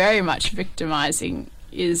 really very much victimizing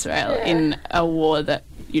Israel in a war that,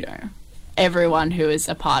 you know, everyone who is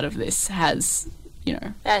a part of this has, you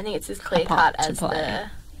know, I don't think it's as clear cut as the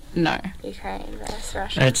Ukraine versus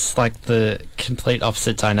Russia. It's like the complete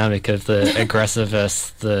opposite dynamic of the aggressor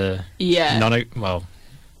versus the well,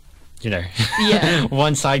 you know,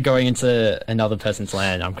 one side going into another person's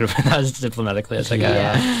land. I'm going to put that as diplomatically as I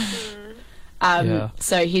can.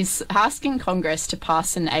 So he's asking Congress to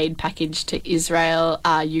pass an aid package to Israel,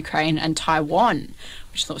 Ukraine and Taiwan,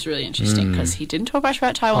 which I thought was really interesting because he didn't talk much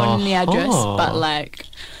about Taiwan in the address, but, like,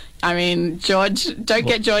 I mean, George, don't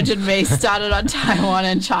get George and me started on Taiwan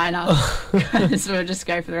and China, because we'll just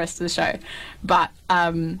go for the rest of the show. But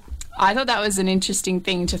I thought that was an interesting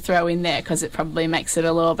thing to throw in there, because it probably makes it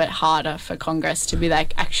a little bit harder for Congress to be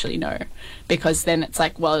like, actually no, because then it's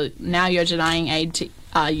like, well, now you're denying aid to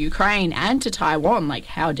Ukraine and to Taiwan, like,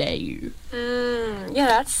 how dare you? Yeah,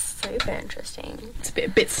 that's super interesting. It's a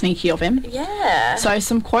bit sneaky of him. Yeah. So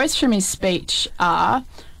some quotes from his speech are,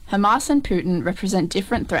 Hamas and Putin represent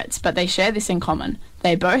different threats, but they share this in common.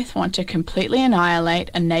 They both want to completely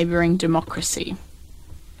annihilate a neighbouring democracy.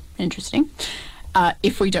 Interesting.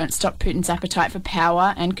 If we don't stop Putin's appetite for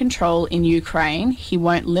power and control in Ukraine, he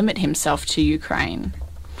won't limit himself to Ukraine.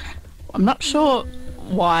 I'm not sure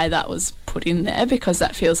why that was put in there, because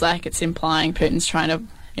that feels like it's implying Putin's trying to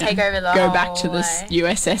take over the go whole back to the way.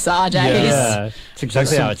 USSR days. Yeah, it's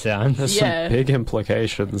exactly how it sounds. There's some big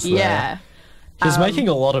implications there. Yeah. He's making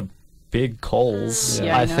a lot of big calls.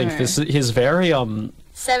 Yeah, I think he's very 7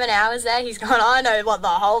 hours there, he's gone, I know what the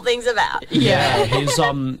whole thing's about. Yeah,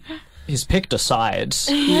 he's picked a side.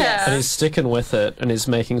 Yeah. And he's sticking with it, and he's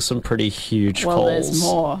making some pretty huge Well, calls. there's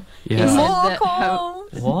more. Yeah. He said More that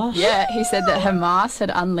calls. What? Yeah, he said that Hamas had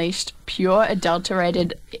unleashed pure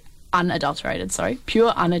unadulterated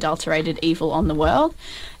evil on the world,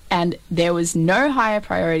 and there was no higher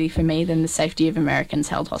priority for me than the safety of Americans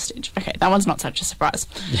held hostage. Okay, that one's not such a surprise.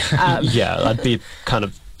 Yeah, I'd be kind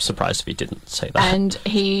of surprised if he didn't say that. And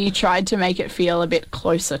he tried to make it feel a bit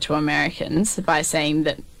closer to Americans by saying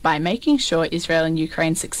that by making sure Israel and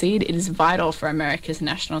Ukraine succeed, it is vital for America's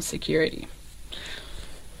national security.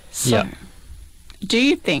 So, do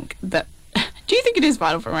you think it is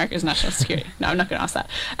vital for America's national security? No, I'm not going to ask that.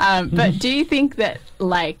 But do you think that,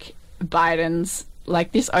 like, Biden's,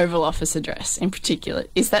 like, this Oval Office address in particular,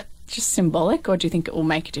 is that just symbolic, or do you think it will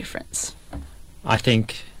make a difference? I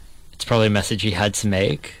think it's probably a message he had to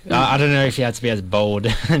make. I don't know if he had to be as bold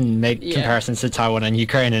and make comparisons to Taiwan and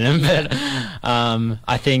Ukraine in him, but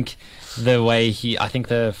I think the way I think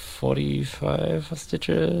the 45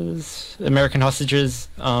 hostages, American hostages,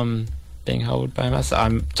 being held by Hamas,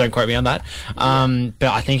 don't quote me on that,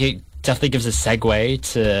 but I think it definitely gives a segue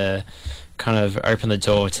to kind of open the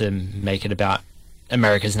door to make it about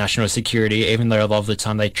America's national security, even though a lot of the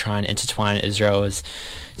time they try and intertwine Israel's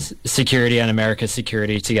security and America's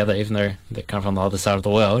security together, even though they're kind of on the other side of the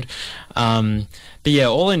world. But yeah,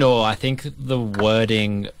 all in all, I think the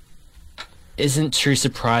wording isn't too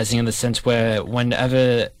surprising in the sense where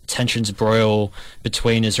whenever tensions broil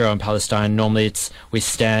between Israel and Palestine, normally it's we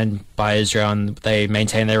stand by Israel and they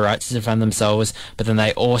maintain their rights to defend themselves, but then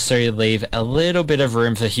they also leave a little bit of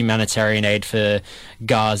room for humanitarian aid for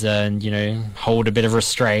Gaza and, hold a bit of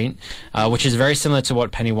restraint, which is very similar to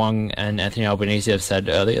what Penny Wong and Anthony Albanese have said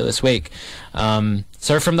earlier this week.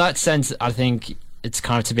 So from that sense, I think it's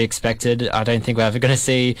kind of to be expected. I don't think we're ever going to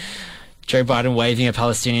see Joe Biden waving a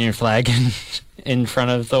Palestinian flag in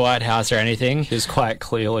front of the White House or anything. He's quite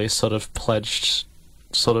clearly sort of pledged,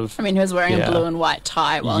 I mean, he was wearing a blue and white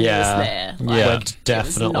tie while he was there. We're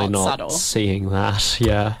definitely not subtle. seeing that.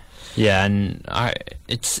 Yeah. Yeah, and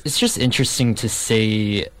it's just interesting to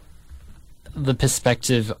see the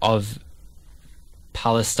perspective of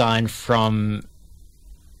Palestine from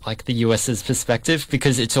like the US's perspective,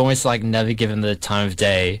 because it's almost like never given the time of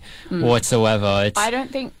day whatsoever. I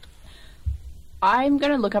don't think... I'm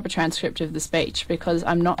going to look up a transcript of the speech because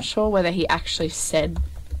I'm not sure whether he actually said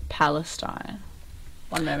Palestine.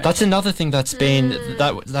 One moment. That's another thing that's been...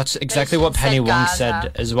 That's exactly what Penny Wong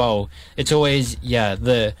said as well. It's always,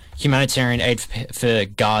 the humanitarian aid for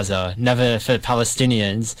Gaza, never for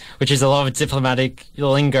Palestinians, which is a lot of diplomatic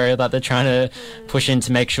lingo that they're trying to push in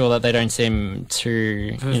to make sure that they don't seem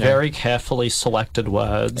too... Very carefully selected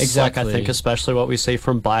words. Exactly. Like, I think especially what we see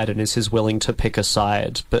from Biden is he's willing to pick a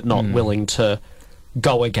side, but not willing to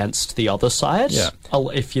go against the other side,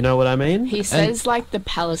 if you know what I mean. He says, the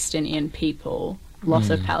Palestinian people...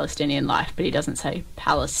 loss of Palestinian life, but he doesn't say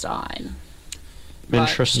Palestine.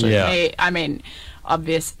 Interesting. I mean,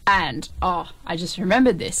 obvious. And, I just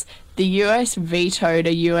remembered this. The US vetoed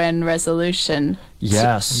a UN resolution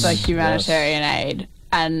for humanitarian aid.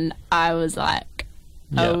 And I was like,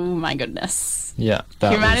 oh my goodness. Yeah.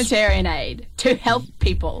 Humanitarian aid to help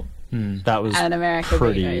people. That was and America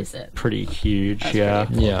vetoes it. Pretty huge, By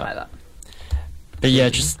that. But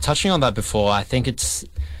just touching on that before, I think it's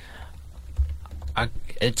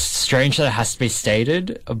strange that it has to be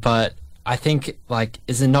stated, but I think,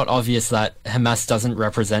 is it not obvious that Hamas doesn't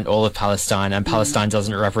represent all of Palestine and Palestine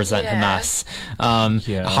doesn't represent Hamas?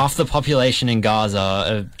 Half the population in Gaza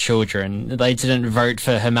are children. They didn't vote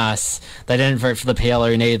for Hamas. They didn't vote for the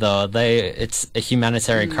PLO neither. It's a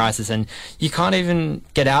humanitarian crisis, and you can't even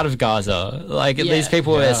get out of Gaza. These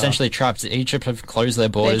people are essentially trapped. Egypt have closed their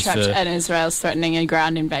borders. They're trapped, and Israel's threatening a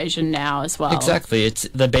ground invasion now as well. Exactly.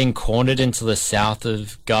 They're being cornered into the south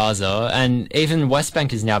of Gaza, and even West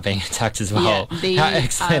Bank is now being attacked as well.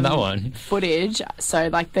 Explain that one. Footage, so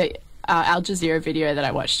the Al Jazeera video that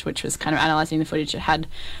I watched, which was kind of analysing the footage, it had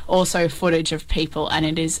also footage of people, and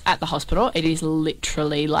it is at the hospital. It is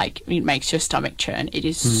literally it makes your stomach churn. It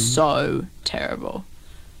is so terrible.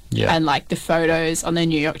 Yeah. And the photos on the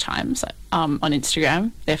New York Times on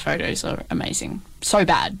Instagram, their photos are amazing. So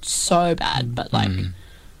bad, but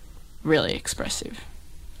really expressive.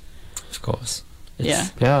 Of course.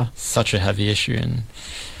 It's such a heavy issue, and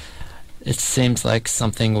it seems like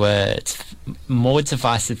something where it's more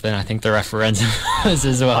divisive than I think the referendum was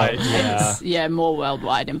as well. More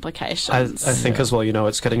worldwide implications. I think as well,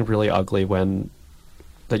 it's getting really ugly when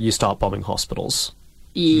you start bombing hospitals.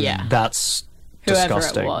 Yeah. That's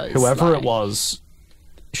disgusting. Whoever it was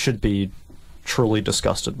should be truly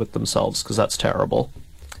disgusted with themselves, because that's terrible.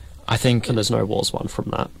 I think... And there's no wars won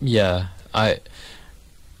from that. Yeah.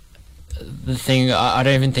 The thing, I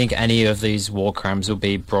don't even think any of these war crimes will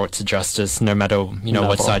be brought to justice, no matter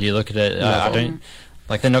what side you look at it. I don't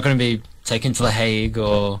they're not going to be taken to The Hague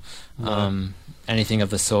or anything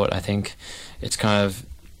of the sort. I think it's kind of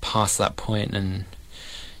past that point, and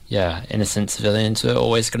innocent civilians are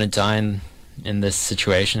always going to die in this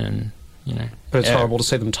situation, and But it's horrible to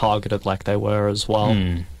see them targeted like they were as well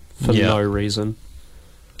for no reason.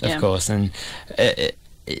 Of course, and the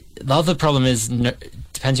other problem is.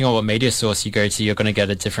 Depending on what media source you go to, you're going to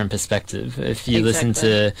get a different perspective. If you listen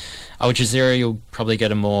to Al Jazeera, you'll probably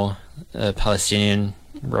get a more Palestinian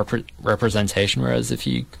representation, whereas if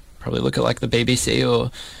you probably look at the BBC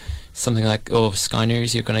or something or Sky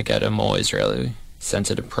News, you're going to get a more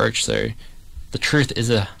Israeli-centered approach. So the truth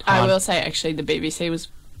is I will say, actually, the BBC was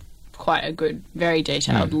quite a good, very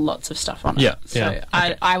detailed, lots of stuff on it. So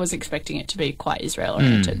I was expecting it to be quite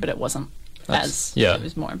Israel-oriented, but it wasn't. It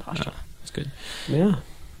was more impartial. That's good. Yeah.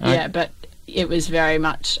 But it was very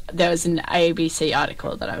much... There was an ABC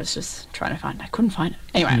article that I was just trying to find. I couldn't find it.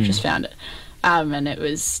 Anyway, I just found it. And it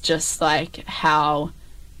was just how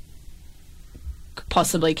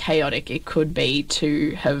possibly chaotic it could be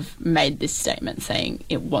to have made this statement saying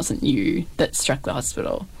it wasn't you that struck the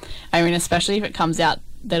hospital. I mean, especially if it comes out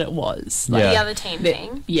that it was. The other team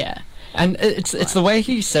thing. Yeah. And it's the way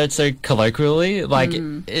he said so colloquially,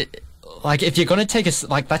 like, if you're going to take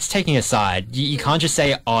that's taking a side. You can't just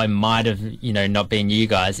say, oh, it might have, not been you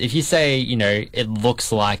guys. If you say, it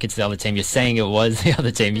looks like it's the other team, you're saying it was the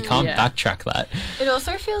other team. You can't backtrack that. It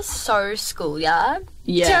also feels so schoolyard.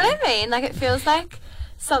 Yeah. Do you know what I mean? Like, it feels like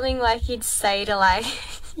something like you'd say to, like,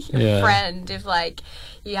 your friend if, like,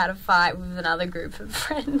 you had a fight with another group of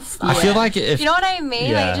friends. I feel like if... You know what I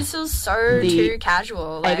mean? Like, it just feels so too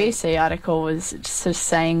casual. Like, ABC article was just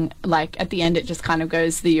saying, like, at the end it just kind of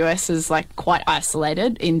goes, the US is, like, quite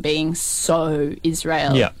isolated in being so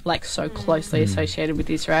Israel, like, so closely associated with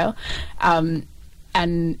Israel. And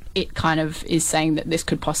it kind of is saying that this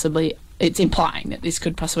could possibly... It's implying that this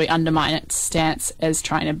could possibly undermine its stance as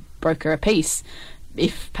trying to broker a peace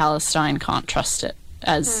if Palestine can't trust it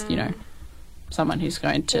as, someone who's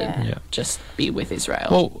going to just be with Israel.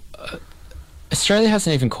 Well, Australia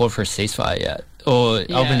hasn't even called for a ceasefire yet. Or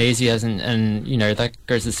Albanese hasn't, and, that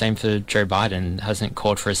goes the same for Joe Biden, hasn't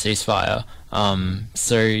called for a ceasefire.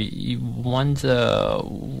 So you wonder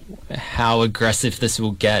how aggressive this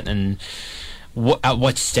will get and at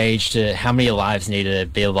what stage how many lives need to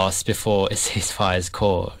be lost before a ceasefire is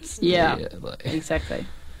called. Exactly.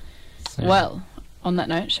 So. Well, on that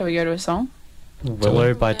note, shall we go to a song?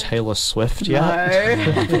 Willow by Taylor Swift, No.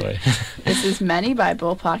 This is Manny by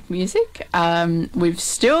Ballpark Music. We've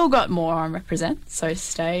still got more on Represent, so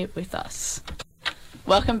stay with us.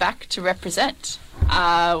 Welcome back to Represent.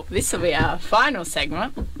 This will be our final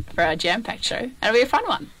segment for our jam-packed show, and it'll be a fun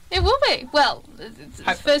one. It will be. Well,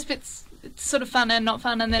 first bit's it's sort of fun and not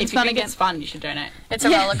fun, and then it's fun again. If you think it's fun, you should donate. It's a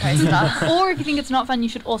roller coaster. Or if you think it's not fun, you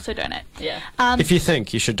should also donate. Yeah. If you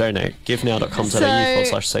think you should donate,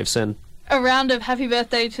 givenow.com.au/SaveSin. A round of happy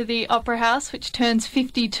birthday to the Opera House, which turns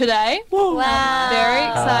 50 today. Whoa. Wow. Very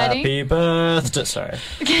exciting. Happy birthday. Sorry.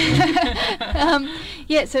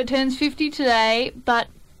 So it turns 50 today, but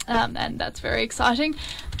and that's very exciting.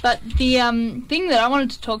 But the thing that I wanted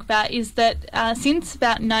to talk about is that since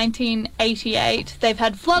about 1988, they've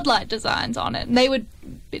had floodlight designs on it, and they were a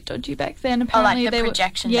bit dodgy back then. Apparently, like the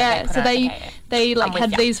projection. Yeah, that they put so they like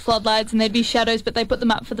had these floodlights, and they'd be shadows, but they put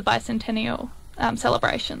them up for the bicentennial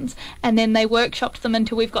celebrations, and then they workshopped them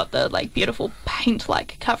until we've got the like beautiful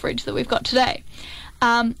paint-like coverage that we've got today.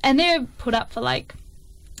 And they're put up for like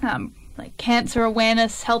cancer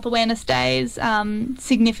awareness, health awareness days,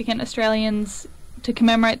 significant Australians to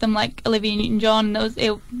commemorate them, like Olivia Newton-John.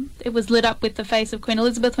 It was lit up with the face of Queen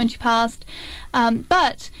Elizabeth when she passed.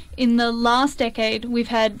 But in the last decade, we've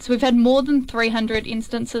had more than 300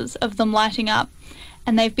 instances of them lighting up,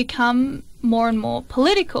 and they've become more and more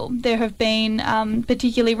political. There have been,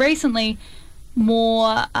 particularly recently,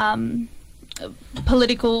 more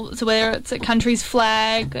political, so whether it's a country's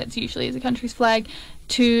flag, it's usually a country's flag,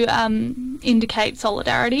 to indicate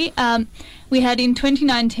solidarity. We had in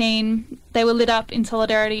 2019, they were lit up in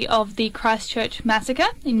solidarity of the Christchurch massacre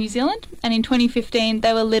in New Zealand, and in 2015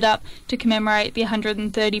 they were lit up to commemorate the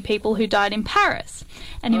 130 people who died in Paris.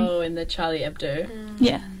 And in the Charlie Hebdo.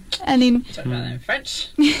 Yeah. And in... Talk about that in French.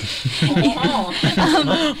 Sorry,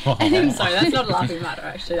 that's not a laughing matter,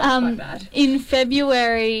 actually. That's quite bad. In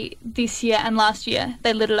February this year and last year,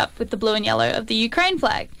 they lit it up with the blue and yellow of the Ukraine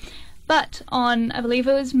flag. But on, I believe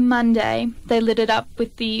it was Monday, they lit it up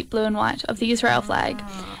with the blue and white of the Israel flag.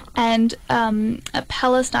 And a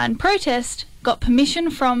Palestine protest got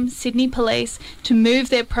permission from Sydney Police to move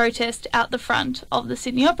their protest out the front of the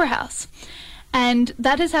Sydney Opera House. And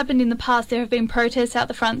that has happened in the past. There have been protests out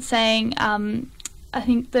the front saying, I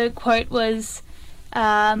think the quote was,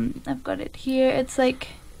 I've got it here, it's like,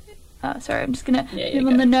 sorry, I'm just going to put it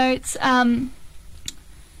on the notes. I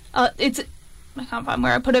can't find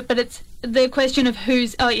where I put it, but it's the question of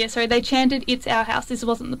who's... they chanted, "It's our house." This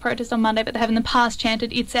wasn't the protest on Monday, but they have in the past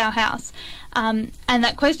chanted, "It's our house." And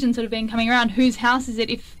that question sort of been coming around, whose house is it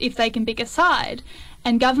if they can pick a side?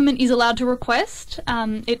 And government is allowed to request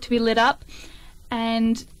it to be lit up.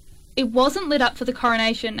 And it wasn't lit up for the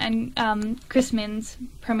coronation, and Chris Minns,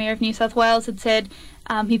 Premier of New South Wales, had said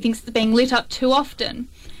he thinks it's being lit up too often.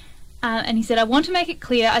 And he said, "I want to make it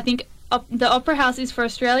clear, I think the Opera House is for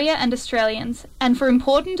Australia and Australians, and for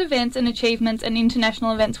important events and achievements and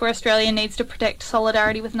international events where Australia needs to protect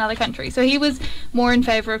solidarity with another country." So he was more in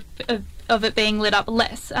favour of it being lit up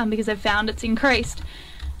less, because they've found it's increased.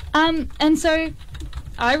 And so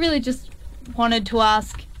I really just wanted to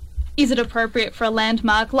ask, is it appropriate for a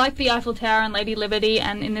landmark like the Eiffel Tower and Lady Liberty,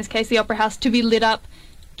 and in this case the Opera House, to be lit up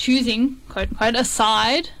choosing, quote unquote, a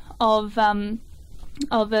side of a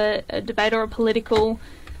debate or a political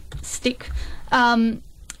stick?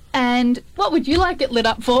 And what would you like it lit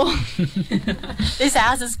up for? This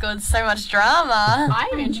house is good. So much drama.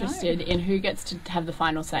 I'm interested in who gets to have the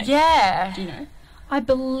final say. Yeah. Do you know? I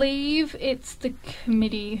believe it's the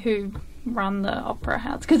committee who run the Opera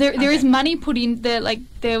House, because there is money put in there. Like,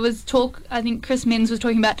 there was talk, I think Chris Minns was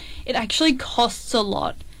talking about, it actually costs a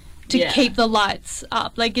lot to keep the lights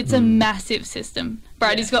up. Like, it's a massive system.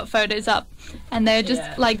 Bridie's got photos up, and they're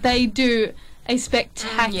just like, they do a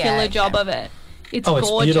spectacular job of it. It's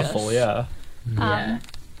gorgeous. It's beautiful, yeah.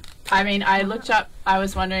 I mean, I looked up, I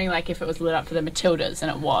was wondering, like, if it was lit up for the Matildas, and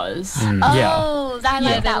it was. Oh, that Yeah,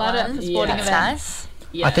 like they that light it up one. for sporting That's events. nice.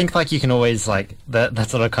 Yeah. I think like you can always like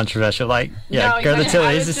that's not a controversial like No, go to the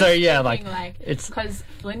I was Tillies. just So yeah, thinking, like it's because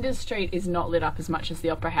Flinders Street is not lit up as much as the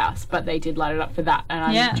Opera House, but they did light it up for that. And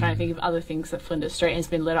I'm trying to think of other things that Flinders Street has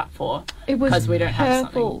been lit up for. It was because we don't have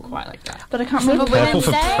purple. something quite like that. But I can't remember purple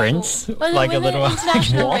for Women's Day? Prince, Was it like a Women little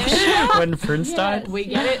International what Women's when Prince died. We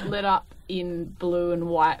get it lit up in blue and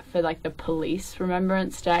white for like the Police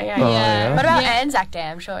Remembrance Day. I Oh, guess. yeah. What about Anzac Day?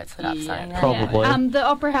 I'm sure it's lit up something. there. Probably. The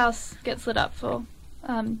Opera House gets lit up for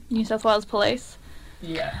New South Wales Police.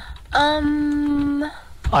 Yeah.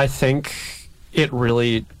 I think it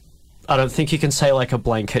really... I don't think you can say, like, a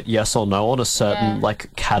blanket yes or no on a certain,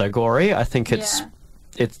 like, category. I think it's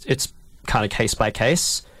kind of case by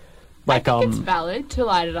case. Like, I think it's valid to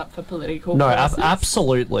light it up for political No, purposes.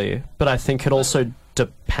 absolutely. But I think it also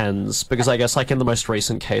depends, because I guess, like, in the most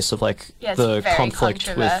recent case of, like, Yeah, it's the a very conflict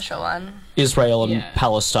with controversial one. Israel and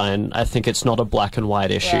Palestine, I think it's not a black and white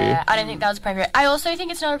issue. Yeah, I don't think that was appropriate. I also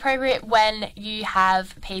think it's not appropriate when you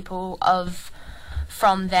have people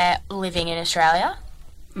from there living in Australia.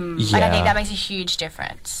 Like, I think that makes a huge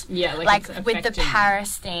difference. Yeah, like it's with the affecting-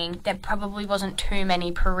 Paris thing, there probably wasn't too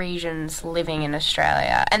many Parisians living in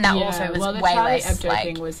Australia, and that also was well, the way Charlie less Hebdo like.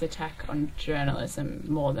 thing was attack on journalism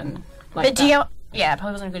more than. Like, But do you get? Yeah,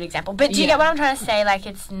 probably wasn't a good example. But do you get what I'm trying to say? Like,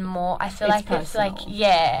 it's more. I feel like it's like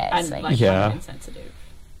it's and like Yeah. insensitive.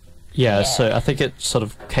 Yeah, so I think it's sort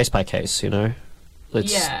of case by case, you know?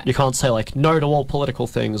 Yeah. You can't say, like, no to all political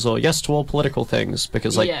things or yes to all political things,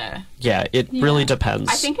 because, like, it really depends.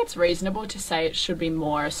 I think it's reasonable to say it should be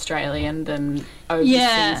more Australian than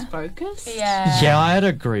overseas focused. Yeah, I'd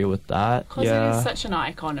agree with that. Because Yeah. it is such an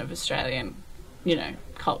icon of Australian,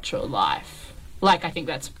 cultural life. Like, I think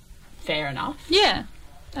that's fair enough. Yeah,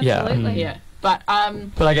 Yeah. absolutely. Yeah. But,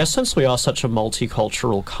 But I guess since we are such a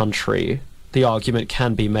multicultural country, the argument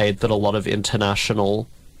can be made that a lot of international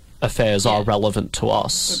affairs are relevant to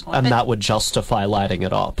us, and that would justify lighting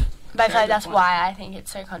it up. But I feel like that's why I think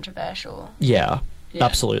it's so controversial. Yeah,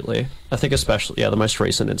 absolutely. I think especially, the most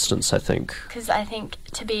recent instance, I think. Because I think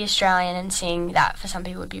to be Australian and seeing that for some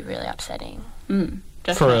people would be really upsetting.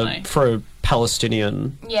 For a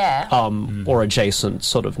Palestinian Yeah. or adjacent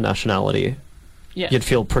sort of nationality, you'd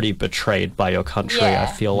feel pretty betrayed by your country, Yeah. I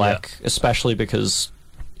feel like, especially because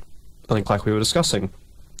I think, like we were discussing,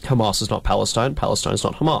 Hamas is not Palestine, Palestine is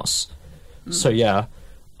not Hamas. So yeah,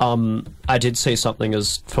 I did see something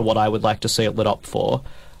as for what I would like to see it lit up for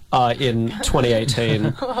in 2018.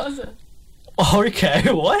 What was it?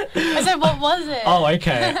 Okay, what? I said, what was it? Oh,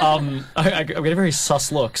 okay. I'm getting very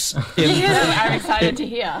sus looks. I'm excited to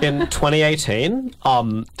hear. In 2018,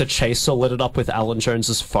 the Chaser lit it up with Alan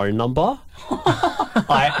Jones's phone number.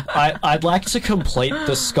 I'd like to complete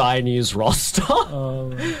the Sky News roster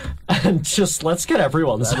and just let's get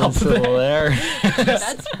everyone's up there.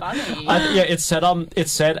 That's funny. It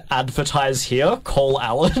said advertise here, call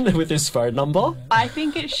Alan with his phone number. I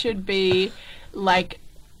think it should be like.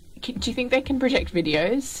 Do you think they can project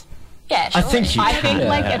videos? Yeah, I think you I can. think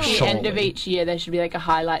like Yeah, at the end of surely. each year there should be like a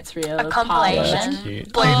highlights reel, A compilation. Cute.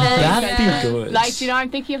 Bloopers. That'd be good. Like, do you know,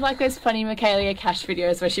 I'm thinking of like those funny Michaelia Cash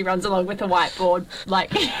videos where she runs along with a whiteboard,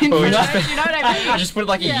 like. In front of her. Do you know what I mean? I just put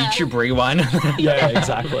like a YouTube rewind. Yeah,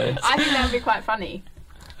 exactly. I think that would be quite funny.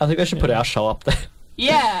 I think they should put our show up there.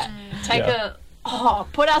 Yeah,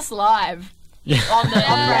 put us live on the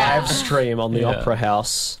Live stream on the Opera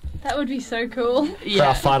House That would be so cool. for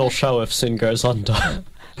our final show if Sin goes under.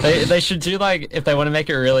 They should do like if they want to make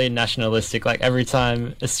it really nationalistic, like every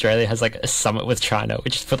time Australia has like a summit with China, we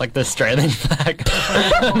just put like the Australian flag.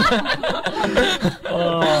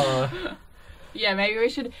 Yeah, maybe we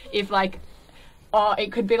should, if like,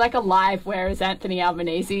 it could be like a live whereas Anthony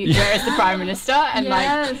Albanese, whereas the Prime Minister, and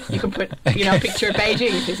like you could put, a picture of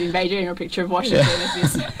Beijing if he's in Beijing, or a picture of Washington if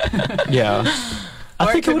he's. Yeah. Or I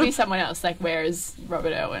it think could it be would someone else, like where is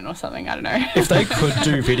Robert Irwin or something, I don't know. if they could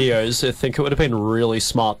do videos, I think it would have been really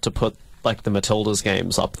smart to put like the Matildas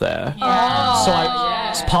games up there.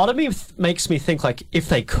 Yeah. So part of me makes me think like if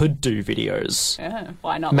they could do videos, Yeah,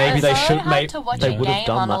 why not? maybe It's they so should. hard to watch They a would have game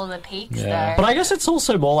done on that. all the peaks, Yeah. But though. I guess it's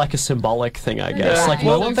also more like a symbolic thing. I guess like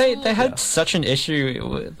well, no one- they had such an issue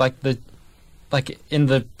with, like the like in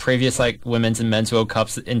the previous like women's and men's World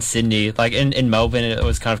Cups in Sydney, like in Melbourne, it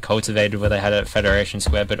was kind of cultivated where they had it at Federation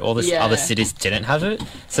Square, but all the other cities didn't have it.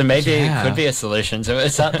 So maybe it could be a solution to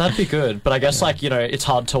it. That'd be good. But I guess like, you know, it's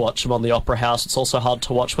hard to watch them on the Opera House. It's also hard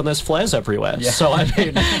to watch when there's flares everywhere. Yeah. So I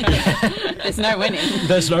mean, there's no winning.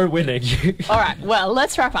 There's no winning. All right. Well,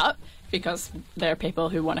 let's wrap up, because there are people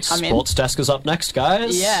who want to come in. Sports Desk is up next,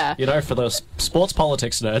 guys. Yeah. You know, for the sports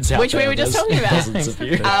politics nerds out Which there. we were just talking about. Dozens of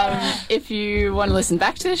you. If you want to listen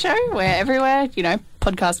back to the show, we're everywhere, you know,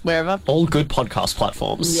 podcast wherever. All good podcast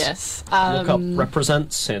platforms. Yes. Look up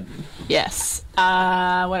Represent Sin. Yes.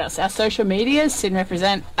 What else? Our social medias, Sin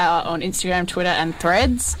Represent, on Instagram, Twitter, and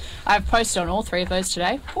Threads. I've posted on all 3 of those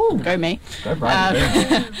today. Ooh, go me. Go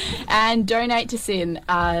Brian. And donate to Sin.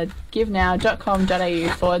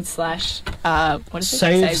 givenow.com.au/, what is it?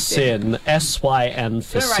 Save Sin. SYN for I'm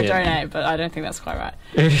Sin. gonna write donate, but I don't think that's quite right.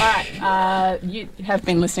 Alright, you have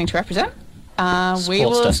been listening to Represent. We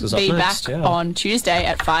will be back on Tuesday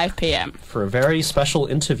at 5 p.m. for a very special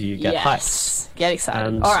interview. Get hyped. Get excited.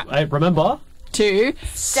 And all right. Remember to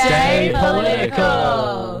stay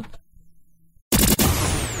political.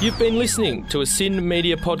 You've been listening to a Sin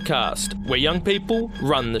Media podcast where young people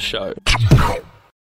run the show.